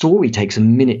that story takes a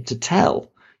minute to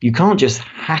tell. You can't just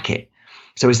hack it.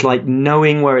 So it's like,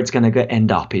 knowing where it's going to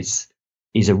end up is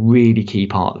a really key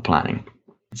part of the planning.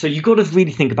 So you've got to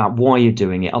really think about why you're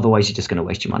doing it. Otherwise, you're just going to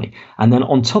waste your money. And then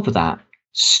on top of that,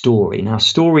 story. Now,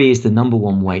 story is the number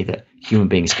one way that human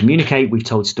beings communicate. We've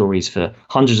told stories for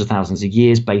hundreds of thousands of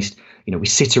years based, we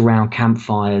sit around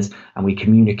campfires and we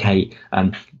communicate.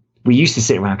 We used to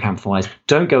sit around campfires.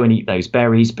 Don't go and eat those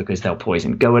berries because they'll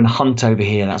poison. Go and hunt over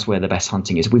here. That's where the best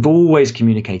hunting is. We've always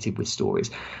communicated with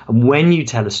stories. And when you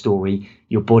tell a story,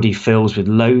 your body fills with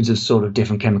loads of sort of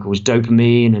different chemicals,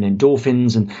 dopamine and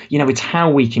endorphins. And, it's how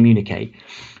we communicate.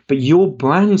 But your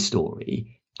brand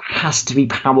story has to be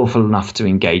powerful enough to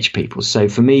engage people. So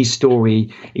for me,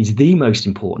 story is the most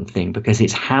important thing, because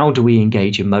it's how do we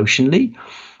engage emotionally?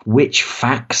 Which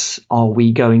facts are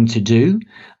we going to do?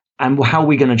 And how are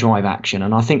we going to drive action?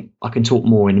 And I think I can talk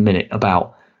more in a minute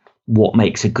about what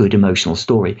makes a good emotional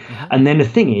story. Mm-hmm. And then the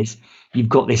thing is, you've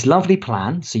got this lovely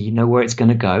plan, so you know where it's going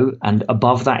to go. And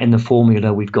above that in the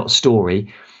formula, we've got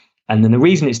story. And then the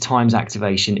reason it's times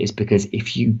activation is because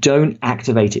if you don't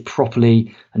activate it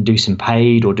properly and do some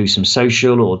paid or do some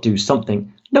social or do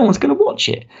something, no one's going to watch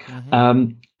it.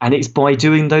 Mm-hmm. And it's by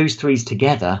doing those three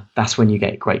together, that's when you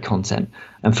get great content.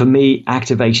 And for me,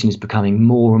 activation is becoming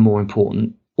more and more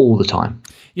important all the time.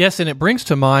 Yes, and it brings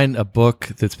to mind a book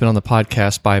that's been on the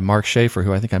podcast by Mark Schaefer,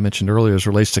 who I think I mentioned earlier, as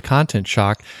relates to content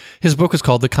shock. His book is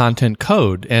called The Content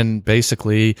Code, and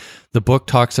basically the book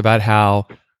talks about how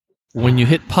when you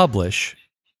hit publish,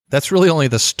 that's really only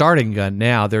the starting gun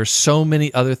now. There's so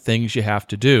many other things you have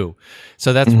to do.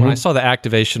 So that's when I saw the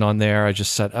activation on there, I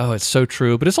just said, oh, it's so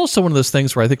true. But it's also one of those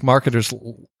things where I think marketers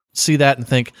see that and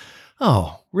think,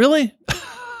 oh, really?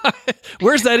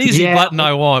 Where's that easy button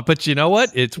I want? But you know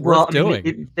what? It's worth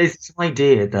doing. There's this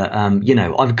idea that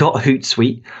I've got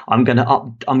Hootsuite. I'm gonna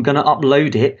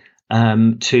upload it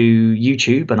to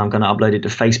YouTube, and I'm gonna upload it to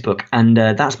Facebook, and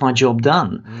that's my job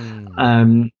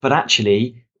done. But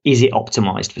actually, is it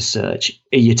optimized for search?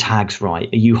 Are your tags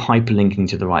right? Are you hyperlinking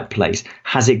to the right place?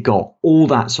 Has it got all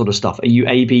that sort of stuff? Are you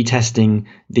A/B testing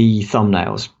the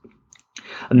thumbnails?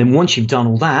 And then once you've done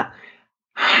all that,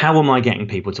 how am I getting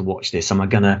people to watch this? Am I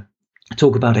going to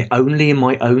talk about it only in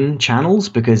my own channels?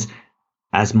 Because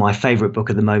as my favorite book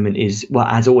at the moment is, well,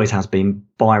 as always has been,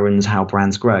 Byron's How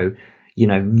Brands Grow,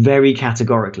 very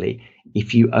categorically,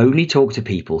 if you only talk to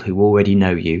people who already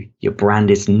know you, your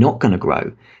brand is not going to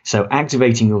grow. So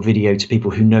activating your video to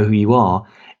people who know who you are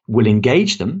will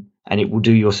engage them, and it will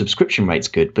do your subscription rates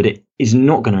good, but it is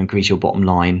not going to increase your bottom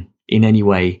line in any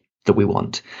way that we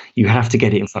want. You have to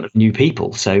get it in front of new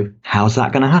people. So how's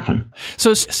that going to happen?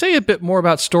 So say a bit more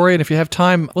about story. And if you have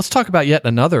time, let's talk about yet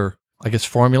another, I guess,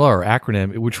 formula or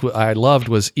acronym, which I loved,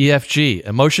 was EFG,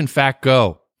 Emotion, Fact,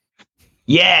 Go.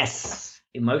 Yes.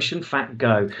 Emotion, fact,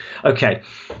 go. Okay.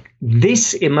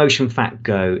 This emotion, fact,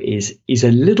 go is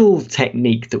a little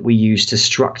technique that we use to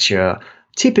structure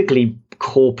typically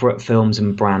corporate films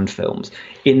and brand films,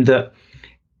 in that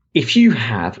if you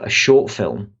have a short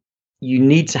film, you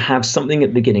need to have something at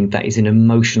the beginning that is an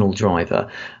emotional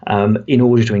driver in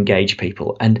order to engage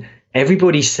people. And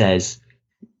everybody says,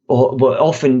 well,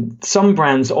 often some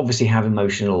brands obviously have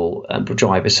emotional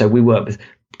drivers. So we work with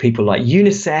people like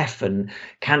UNICEF and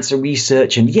cancer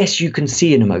research, and yes, you can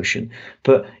see an emotion.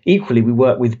 But equally, we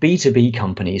work with B2B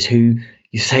companies who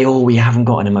you say, oh, we haven't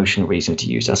got an emotional reason to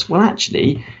use us. Well,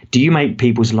 actually, do you make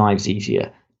people's lives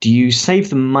easier? Do you save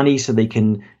them money so they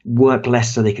can work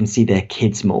less, so they can see their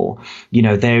kids more? You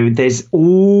know, there's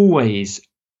always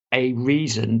a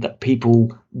reason that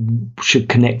people should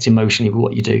connect emotionally with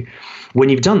what you do. When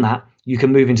you've done that, you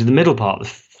can move into the middle part of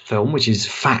the film, which is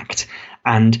fact.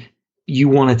 And you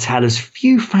want to tell as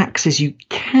few facts as you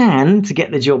can to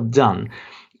get the job done.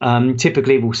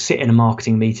 Typically, we'll sit in a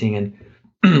marketing meeting and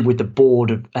with the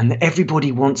board, and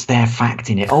everybody wants their fact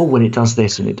in it. Oh, well, it does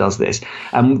this and it does this.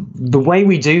 The way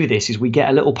we do this is we get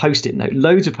a little post-it note,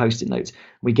 loads of post-it notes.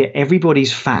 We get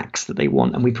everybody's facts that they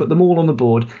want, and we put them all on the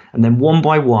board. And then one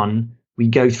by one, we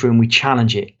go through and we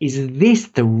challenge it. Is this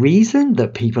the reason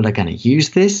that people are going to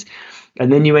use this?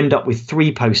 And then you end up with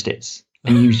 3 post-its,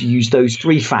 and you use those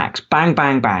 3 facts, bang,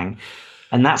 bang, bang.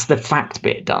 And that's the fact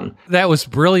bit done. That was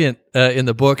brilliant in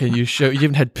the book, and you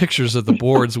even had pictures of the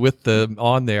boards with them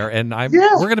on there. And we're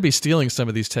going to be stealing some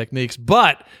of these techniques.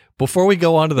 But before we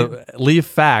go on to the leave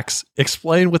facts,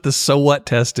 explain what the so what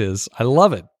test is. I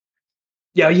love it.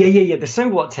 Yeah. The so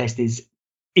what test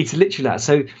it's literally that.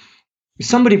 So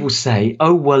somebody will say,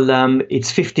 oh, well, it's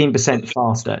 15%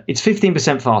 faster. It's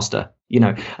 15% faster, you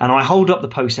know, and I hold up the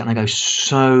post-it and I go,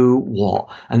 so what?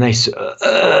 And they say,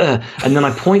 and then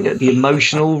I point at the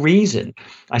emotional reason.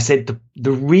 I said,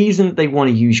 the reason they want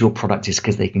to use your product is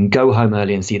because they can go home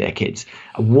early and see their kids.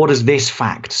 What is this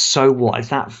fact? So what? Has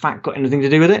that fact got anything to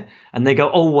do with it? And they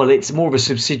go, oh, well, it's more of a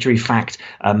subsidiary fact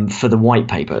for the white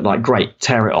paper. Like, great,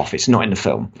 tear it off. It's not in the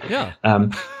film. Yeah.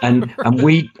 And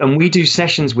we do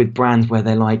sessions with brands where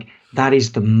they're like, that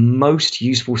is the most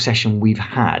useful session we've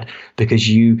had, because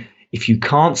if you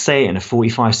can't say it in a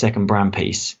 45-second brand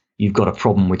piece, you've got a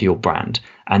problem with your brand.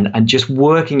 And just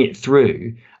working it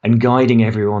through and guiding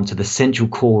everyone to the central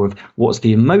core of what's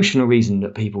the emotional reason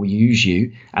that people use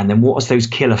you, and then what are those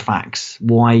killer facts?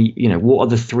 Why, you know, what are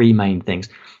the 3 main things?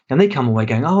 And they come away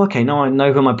going, oh, okay, now I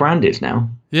know who my brand is now.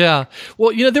 Yeah.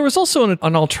 Well, you know, there was also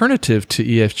an alternative to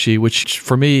EFG, which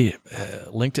for me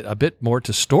linked it a bit more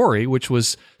to story, which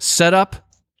was setup,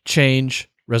 change,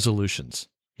 resolutions.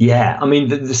 Yeah. I mean,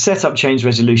 the setup, change,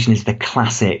 resolution is the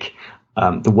classic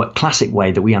classic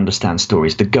way that we understand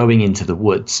stories, the going into the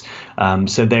woods.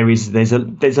 So there's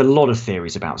a lot of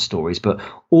theories about stories, but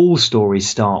all stories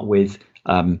start with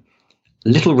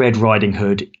Little Red Riding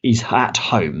Hood is at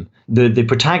home. The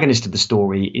protagonist of the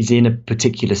story is in a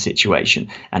particular situation,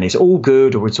 and it's all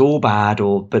good or it's all bad,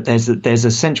 but there's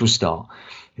a central start.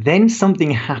 Then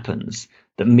something happens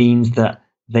that means that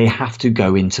they have to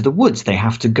go into the woods. They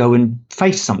have to go and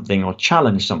face something or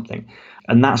challenge something.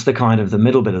 And that's the kind of the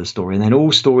middle bit of the story. And then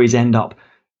all stories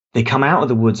they come out of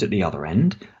the woods at the other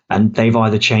end, and they've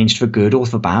either changed for good or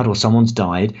for bad, or someone's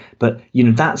died. But, you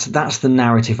know, that's the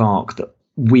narrative arc that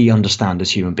we understand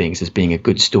as human beings as being a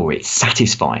good story. It's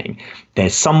satisfying.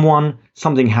 There's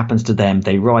something happens to them,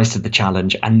 they rise to the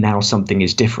challenge, and now something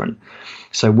is different.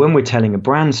 So when we're telling a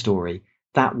brand story,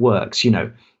 that works. You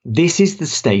know, this is the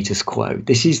status quo.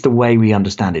 This is the way we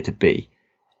understand it to be.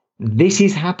 This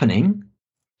is happening.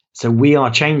 So we are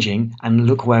changing, and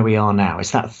look where we are now.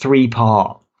 It's that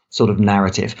 3-part sort of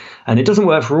narrative. And it doesn't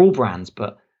work for all brands,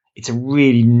 but it's a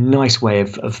really nice way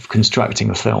of constructing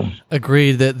a film.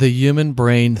 Agreed that the human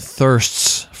brain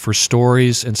thirsts for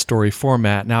stories and story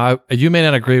format. Now, you may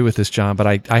not agree with this, John, but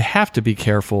I have to be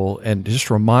careful and just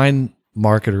remind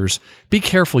marketers, be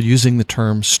careful using the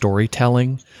term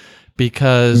storytelling,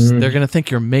 because they're going to think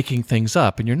you're making things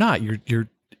up, and you're not. You're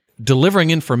delivering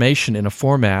information in a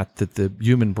format that the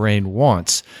human brain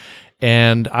wants.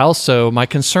 And also, my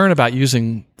concern about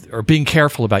using or being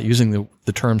careful about using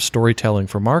the term storytelling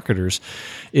for marketers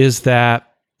is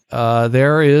that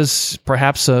there is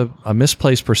perhaps a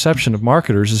misplaced perception of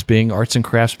marketers as being arts and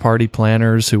crafts party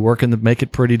planners who work in the make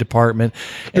it pretty department.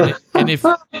 And if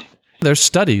there's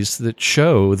studies that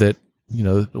show that, you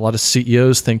know, a lot of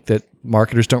CEOs think that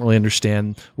marketers don't really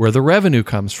understand where the revenue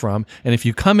comes from. And if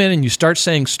you come in and you start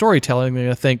saying storytelling, they're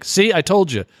going to think, see, I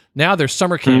told you. Now there's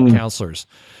summer camp counselors.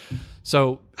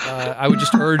 So I would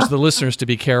just urge the listeners to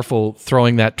be careful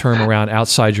throwing that term around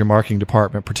outside your marketing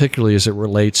department, particularly as it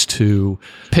relates to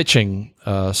pitching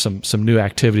some new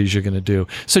activities you're going to do.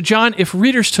 So, John, if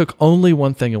readers took only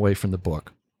one thing away from the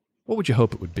book, what would you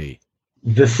hope it would be?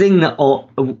 The thing that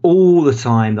all the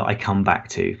time that I come back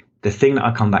to, the thing that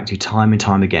I come back to time and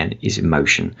time again is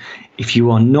emotion. If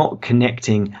you are not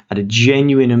connecting at a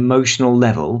genuine emotional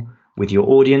level with your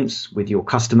audience, with your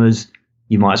customers,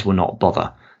 you might as well not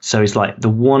bother. So it's like the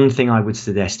one thing I would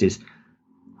suggest is,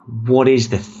 what is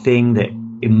the thing that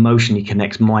emotionally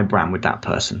connects my brand with that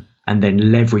person? And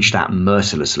then leverage that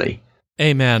mercilessly.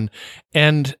 Amen.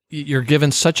 And you're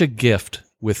given such a gift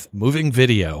with moving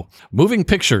video, moving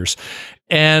pictures.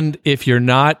 And if you're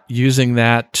not using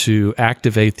that to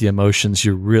activate the emotions,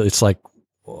 it's like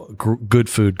good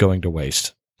food going to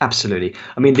waste. Absolutely.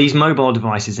 I mean, these mobile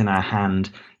devices in our hand,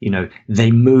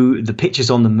 they move, the pictures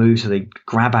on the move, so they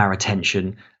grab our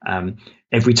attention.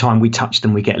 Every time we touch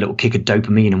them, we get a little kick of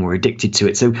dopamine and we're addicted to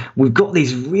it. So we've got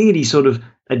this really sort of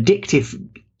addictive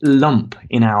lump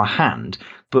in our hand,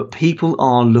 but people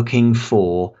are looking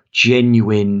for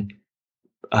genuine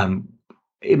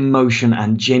emotion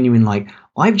and genuine, like,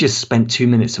 I've just spent 2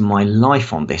 minutes of my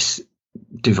life on this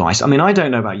device. I mean, I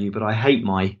don't know about you, but I hate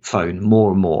my phone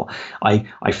more and more.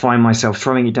 I find myself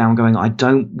throwing it down going, I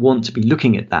don't want to be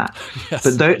looking at that.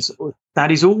 Yes. But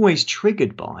that is always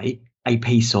triggered by a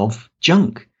piece of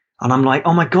junk. And I'm like,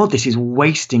 oh my God, this is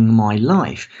wasting my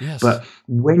life. Yes. But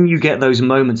when you get those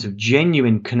moments of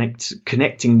genuine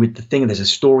connecting with the thing, there's a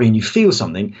story and you feel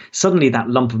something, suddenly that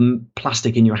lump of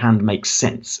plastic in your hand makes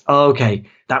sense. Oh, okay,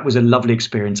 that was a lovely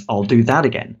experience. I'll do that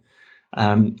again.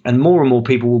 And more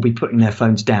people will be putting their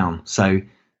phones down. So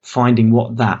finding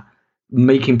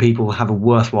making people have a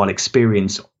worthwhile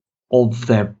experience of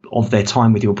their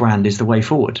time with your brand is the way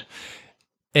forward.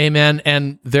 Amen.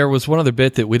 And there was one other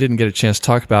bit that we didn't get a chance to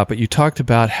talk about, but you talked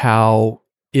about how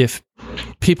if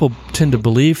people tend to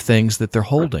believe things that they're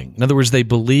holding. In other words, they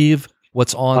believe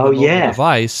what's on the mobile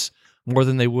device more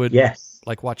than they would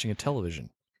like watching a television.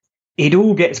 It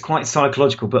all gets quite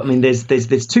psychological, but I mean,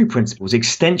 there's two principles: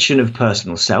 extension of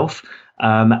personal self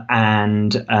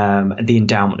and the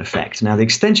endowment effect. Now, the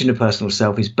extension of personal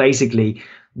self is basically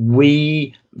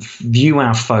we view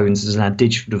our phones as our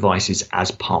digital devices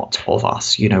as part of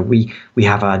us. We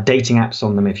have our dating apps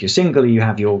on them. If you're single, you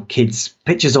have your kids'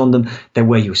 pictures on them. They're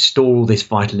where you store all this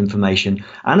vital information.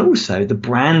 And also the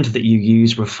brand that you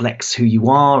use reflects who you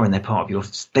are, and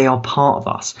they are part of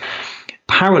us.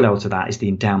 Parallel to that is the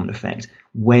endowment effect.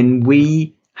 When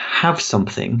we have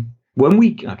something,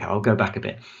 I'll go back a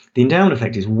bit. The endowment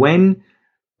effect is when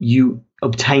you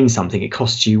obtain something, it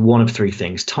costs you one of three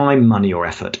things: time, money, or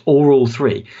effort, or all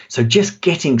three. So just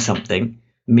getting something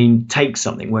takes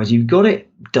something, whereas you've got it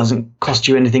doesn't cost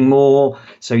you anything more.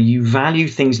 So you value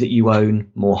things that you own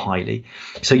more highly.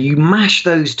 So you mash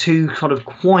those two kind of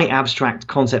quite abstract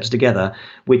concepts together,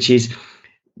 which is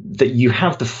that you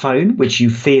have the phone, which you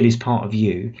feel is part of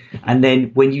you. And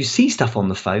then when you see stuff on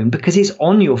the phone, because it's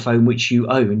on your phone, which you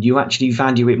own, you actually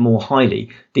value it more highly.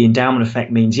 The endowment effect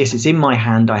means, yes, it's in my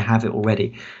hand, I have it already.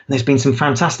 And there's been some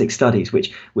fantastic studies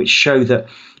which show that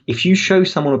if you show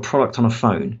someone a product on a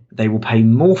phone, they will pay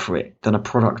more for it than a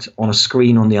product on a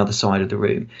screen on the other side of the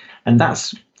room. And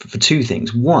that's for two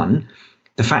things. One,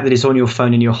 the fact that it's on your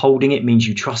phone and you're holding it means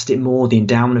you trust it more. The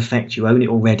endowment effect, you own it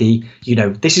already.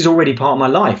 This is already part of my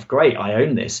life. Great, I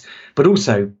own this. But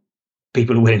also,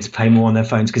 people are willing to pay more on their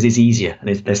phones because it's easier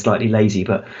and they're slightly lazy.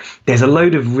 But there's a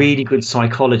load of really good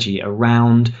psychology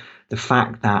around the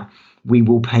fact that we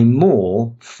will pay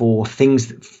more for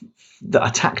things that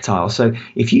are tactile. So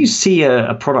if you see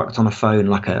a product on a phone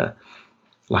like a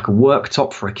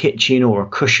worktop for a kitchen or a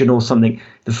cushion or something,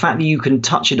 the fact that you can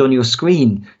touch it on your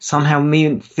screen somehow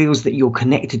feels that you're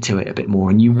connected to it a bit more,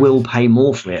 and you will pay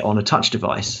more for it on a touch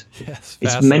device. Yes,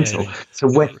 it's mental.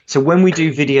 So when we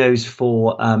do videos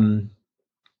for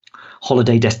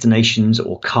holiday destinations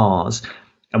or cars,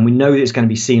 and we know that it's going to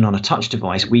be seen on a touch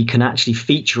device, we can actually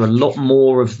feature a lot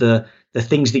more of the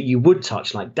things that you would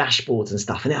touch, like dashboards and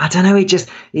stuff. And I don't know, it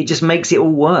just makes it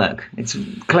all work. It's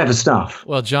clever stuff.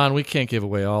 Well, John, we can't give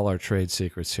away all our trade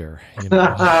secrets here.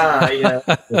 Yeah.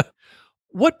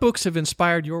 What books have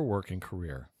inspired your work and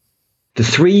career? The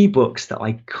three books that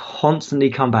I constantly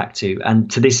come back to,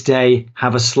 and to this day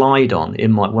have a slide on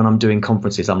when I'm doing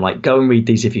conferences, I'm like, go and read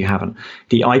these if you haven't.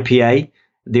 The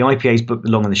IPA's book, The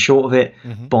Long and the Short of It,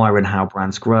 Byron, How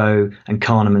Brands Grow, and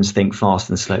Kahneman's Think Fast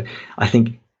and Slow. I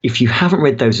think if you haven't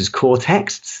read those as core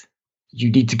texts, you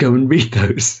need to go and read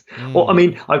those. Or, I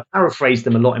mean, I've paraphrased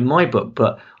them a lot in my book,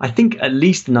 but I think at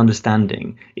least an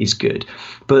understanding is good.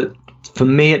 But for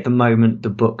me at the moment, the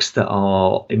books that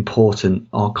are important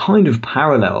are kind of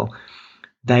parallel.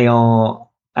 They are,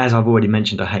 as I've already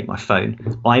mentioned, I hate my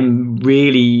phone. I'm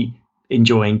really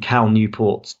enjoying Cal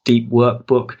Newport's Deep Work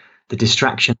book, The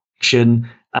Distraction Action,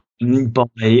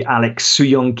 by Alex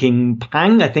Suyong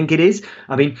Pang, I think it is.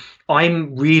 I mean,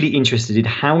 I'm really interested in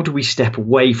how do we step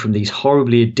away from these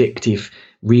horribly addictive,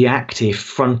 reactive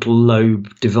frontal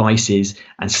lobe devices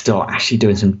and start actually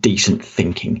doing some decent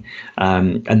thinking.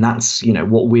 And that's,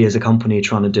 what we as a company are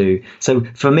trying to do. So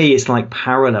for me, it's like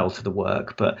parallel to the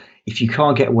work. But if you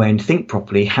can't get away and think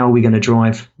properly, how are we going to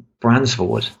drive brands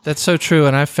forward? That's so true.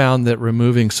 And I found that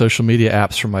removing social media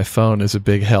apps from my phone is a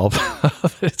big help.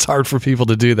 It's hard for people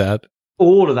to do that.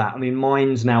 All of that. I mean,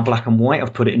 mine's now black and white.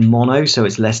 I've put it in mono, so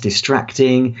it's less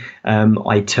distracting.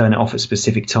 I turn it off at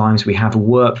specific times. We have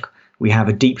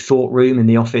a deep thought room in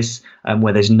the office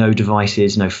where there's no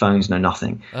devices, no phones, no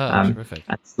nothing. Oh, terrific.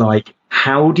 It's like,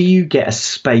 how do you get a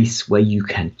space where you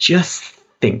can just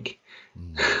think,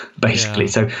 basically?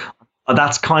 Yeah. So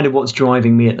that's kind of what's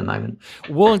driving me at the moment.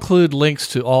 We'll include links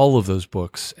to all of those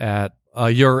books at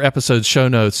your episode's show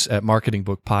notes at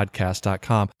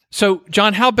marketingbookpodcast.com. So,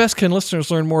 John, how best can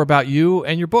listeners learn more about you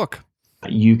and your book?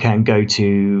 You can go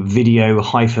to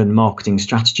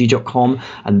video-marketingstrategy.com,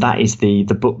 and that is the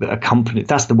book that accompanies.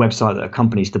 That's the website that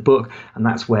accompanies the book, and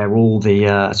that's where all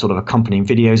the sort of accompanying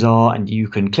videos are. And you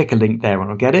can click a link there, and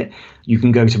I'll get it. You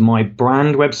can go to my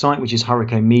brand website, which is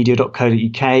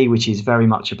hurricanemedia.co.uk, which is very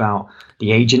much about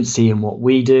the agency and what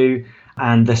we do.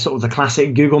 And the sort of the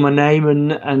classic Google my name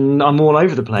and I'm all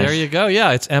over the place. There you go.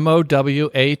 Yeah, it's Mowat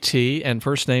and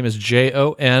first name is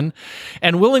Jon.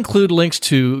 And we'll include links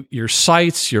to your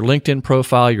sites, your LinkedIn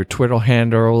profile, your Twitter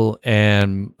handle,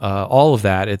 and all of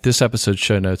that at this episode's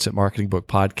show notes at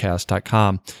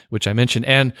marketingbookpodcast.com, which I mentioned.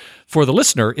 And for the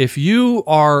listener, if you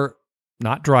are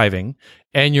not driving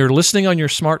and you're listening on your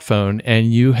smartphone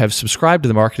and you have subscribed to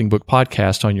the Marketing Book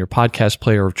Podcast on your podcast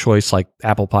player of choice, like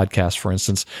Apple Podcasts, for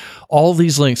instance, all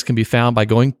these links can be found by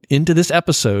going into this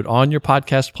episode on your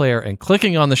podcast player and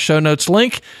clicking on the show notes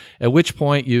link, at which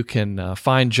point you can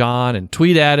find John and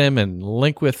tweet at him and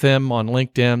link with him on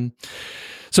LinkedIn.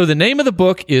 So the name of the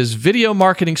book is Video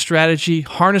Marketing Strategy,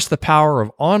 Harness the Power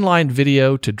of Online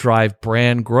Video to Drive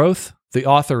Brand Growth. The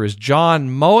author is John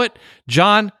Mowat.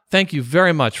 John, thank you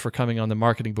very much for coming on the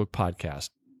Marketing Book Podcast.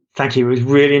 Thank you. It was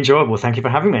really enjoyable. Thank you for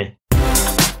having me.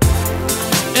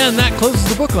 And that closes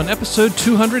the book on episode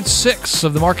 206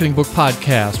 of the Marketing Book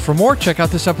Podcast. For more, check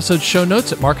out this episode's show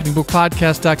notes at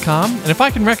marketingbookpodcast.com. And if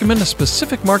I can recommend a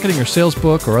specific marketing or sales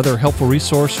book or other helpful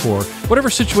resource for whatever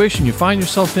situation you find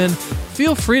yourself in,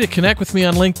 feel free to connect with me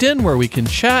on LinkedIn where we can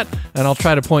chat, and I'll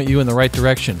try to point you in the right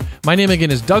direction. My name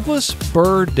again is Douglas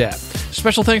Burdett.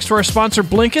 Special thanks to our sponsor,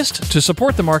 Blinkist. To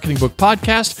support the Marketing Book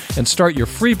Podcast and start your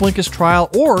free Blinkist trial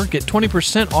or get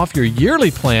 20% off your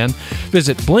yearly plan,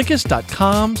 visit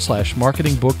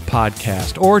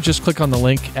Blinkist.com/marketingbookpodcast or just click on the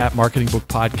link at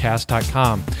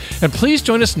marketingbookpodcast.com. And please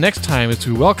join us next time as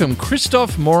we welcome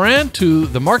Christophe Morin to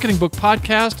the Marketing Book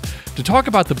Podcast to talk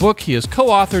about the book he has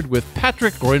co-authored with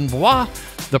Patrick Renvois,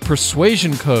 The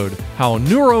Persuasion Code, How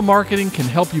Neuromarketing Can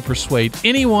Help You Persuade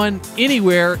Anyone,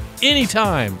 Anywhere,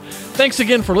 Anytime. Thanks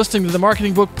again for listening to the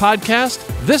Marketing Book Podcast.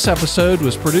 This episode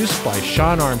was produced by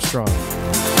Sean Armstrong.